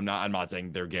right now. I'm not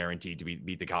saying they're guaranteed to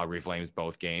beat the Calgary Flames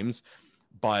both games,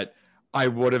 but I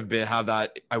would have had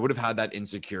that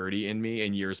insecurity in me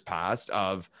in years past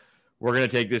of, we're going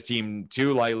to take this team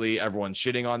too lightly. Everyone's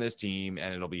shitting on this team,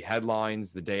 and it'll be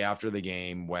headlines the day after the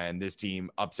game when this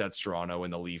team upsets Toronto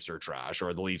and the Leafs are trash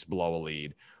or the Leafs blow a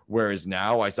lead. Whereas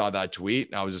now I saw that tweet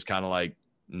and I was just kind of like,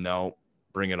 no,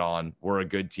 bring it on. We're a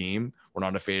good team. We're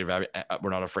not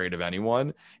afraid of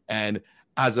anyone. And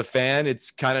as a fan, it's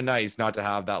kind of nice not to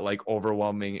have that like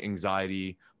overwhelming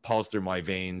anxiety pulse through my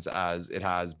veins as it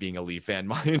has being a Leaf fan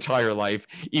my entire life,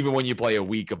 even when you play a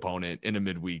weak opponent in a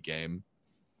midweek game.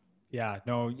 Yeah,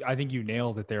 no, I think you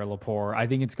nailed it there, Laporte. I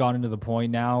think it's gotten to the point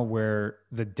now where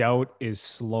the doubt is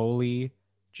slowly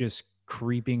just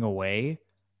creeping away.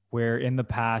 Where in the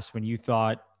past, when you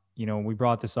thought, we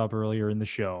brought this up earlier in the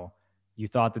show, you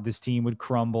thought that this team would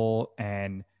crumble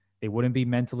and they wouldn't be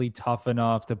mentally tough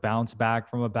enough to bounce back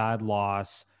from a bad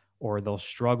loss, or they'll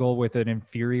struggle with an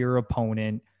inferior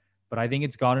opponent. But I think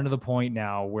it's gotten to the point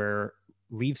now where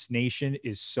Leafs Nation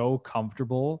is so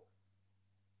comfortable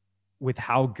with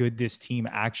how good this team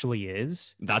actually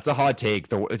is. That's a hot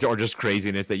take, or just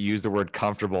craziness that use the word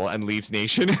comfortable and Leafs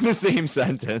Nation in the same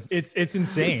sentence. It's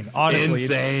insane. Honestly,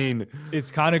 insane.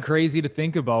 It's kind of crazy to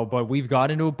think about, but we've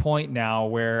gotten to a point now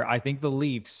where I think the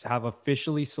Leafs have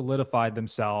officially solidified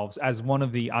themselves as one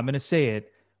of the, I'm going to say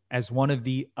it, as one of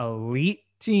the elite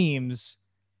teams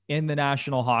in the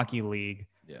National Hockey League.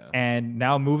 Yeah. And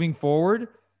now moving forward,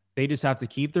 they just have to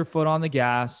keep their foot on the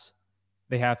gas.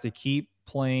 They have to keep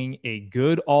playing a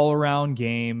good all-around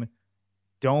game.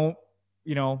 Don't,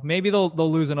 maybe they'll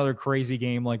lose another crazy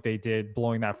game like they did,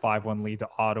 blowing that 5-1 lead to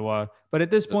Ottawa. But at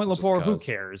this point, Laporte, who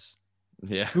cares?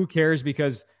 Yeah. Who cares?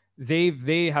 Because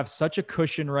they have such a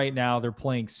cushion right now. They're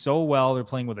playing so well. They're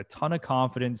playing with a ton of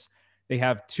confidence. They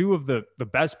have 2 of the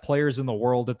best players in the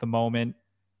world at the moment.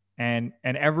 And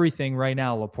everything right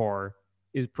now, Laporte,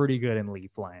 is pretty good in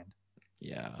Leafland.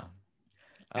 Yeah.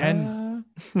 And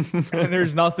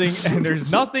there's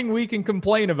nothing we can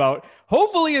complain about.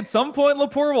 Hopefully at some point,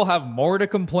 Lepore will have more to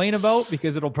complain about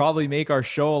because it'll probably make our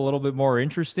show a little bit more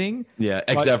interesting. Yeah,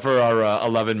 except for our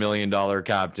 $11 million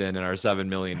captain and our $7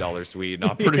 million Swede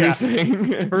not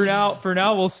producing. Yeah. For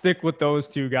now, we'll stick with those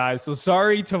two guys. So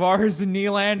sorry, Tavares and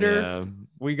Nylander. Yeah.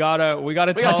 We gotta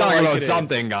talk about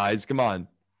something, guys. Come on.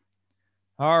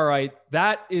 All right,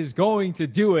 that is going to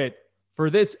do it for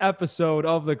this episode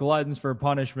of the Gluttons for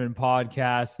Punishment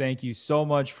podcast. Thank you so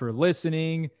much for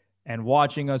listening and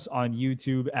watching us on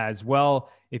YouTube as well.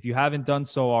 If you haven't done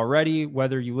so already,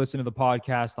 whether you listen to the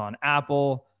podcast on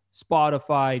Apple,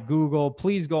 Spotify, Google,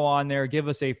 please go on there, give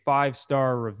us a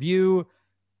 5-star review.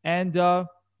 And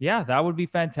that would be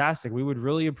fantastic. We would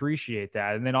really appreciate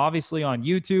that. And then obviously on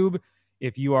YouTube,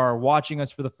 if you are watching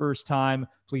us for the first time,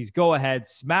 please go ahead,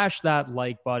 smash that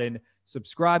like button,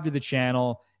 subscribe to the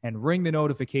channel, and ring the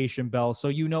notification bell so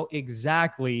you know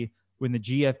exactly when the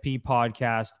GFP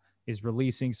podcast is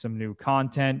releasing some new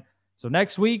content. So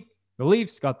next week, the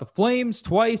Leafs got the Flames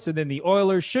twice, and then the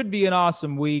Oilers. Should be an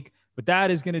awesome week. But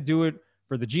that is going to do it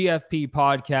for the GFP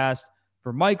podcast.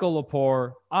 For Michael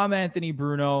Lepore, I'm Anthony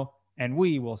Bruno, and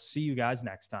we will see you guys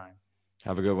next time.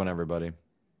 Have a good one, everybody.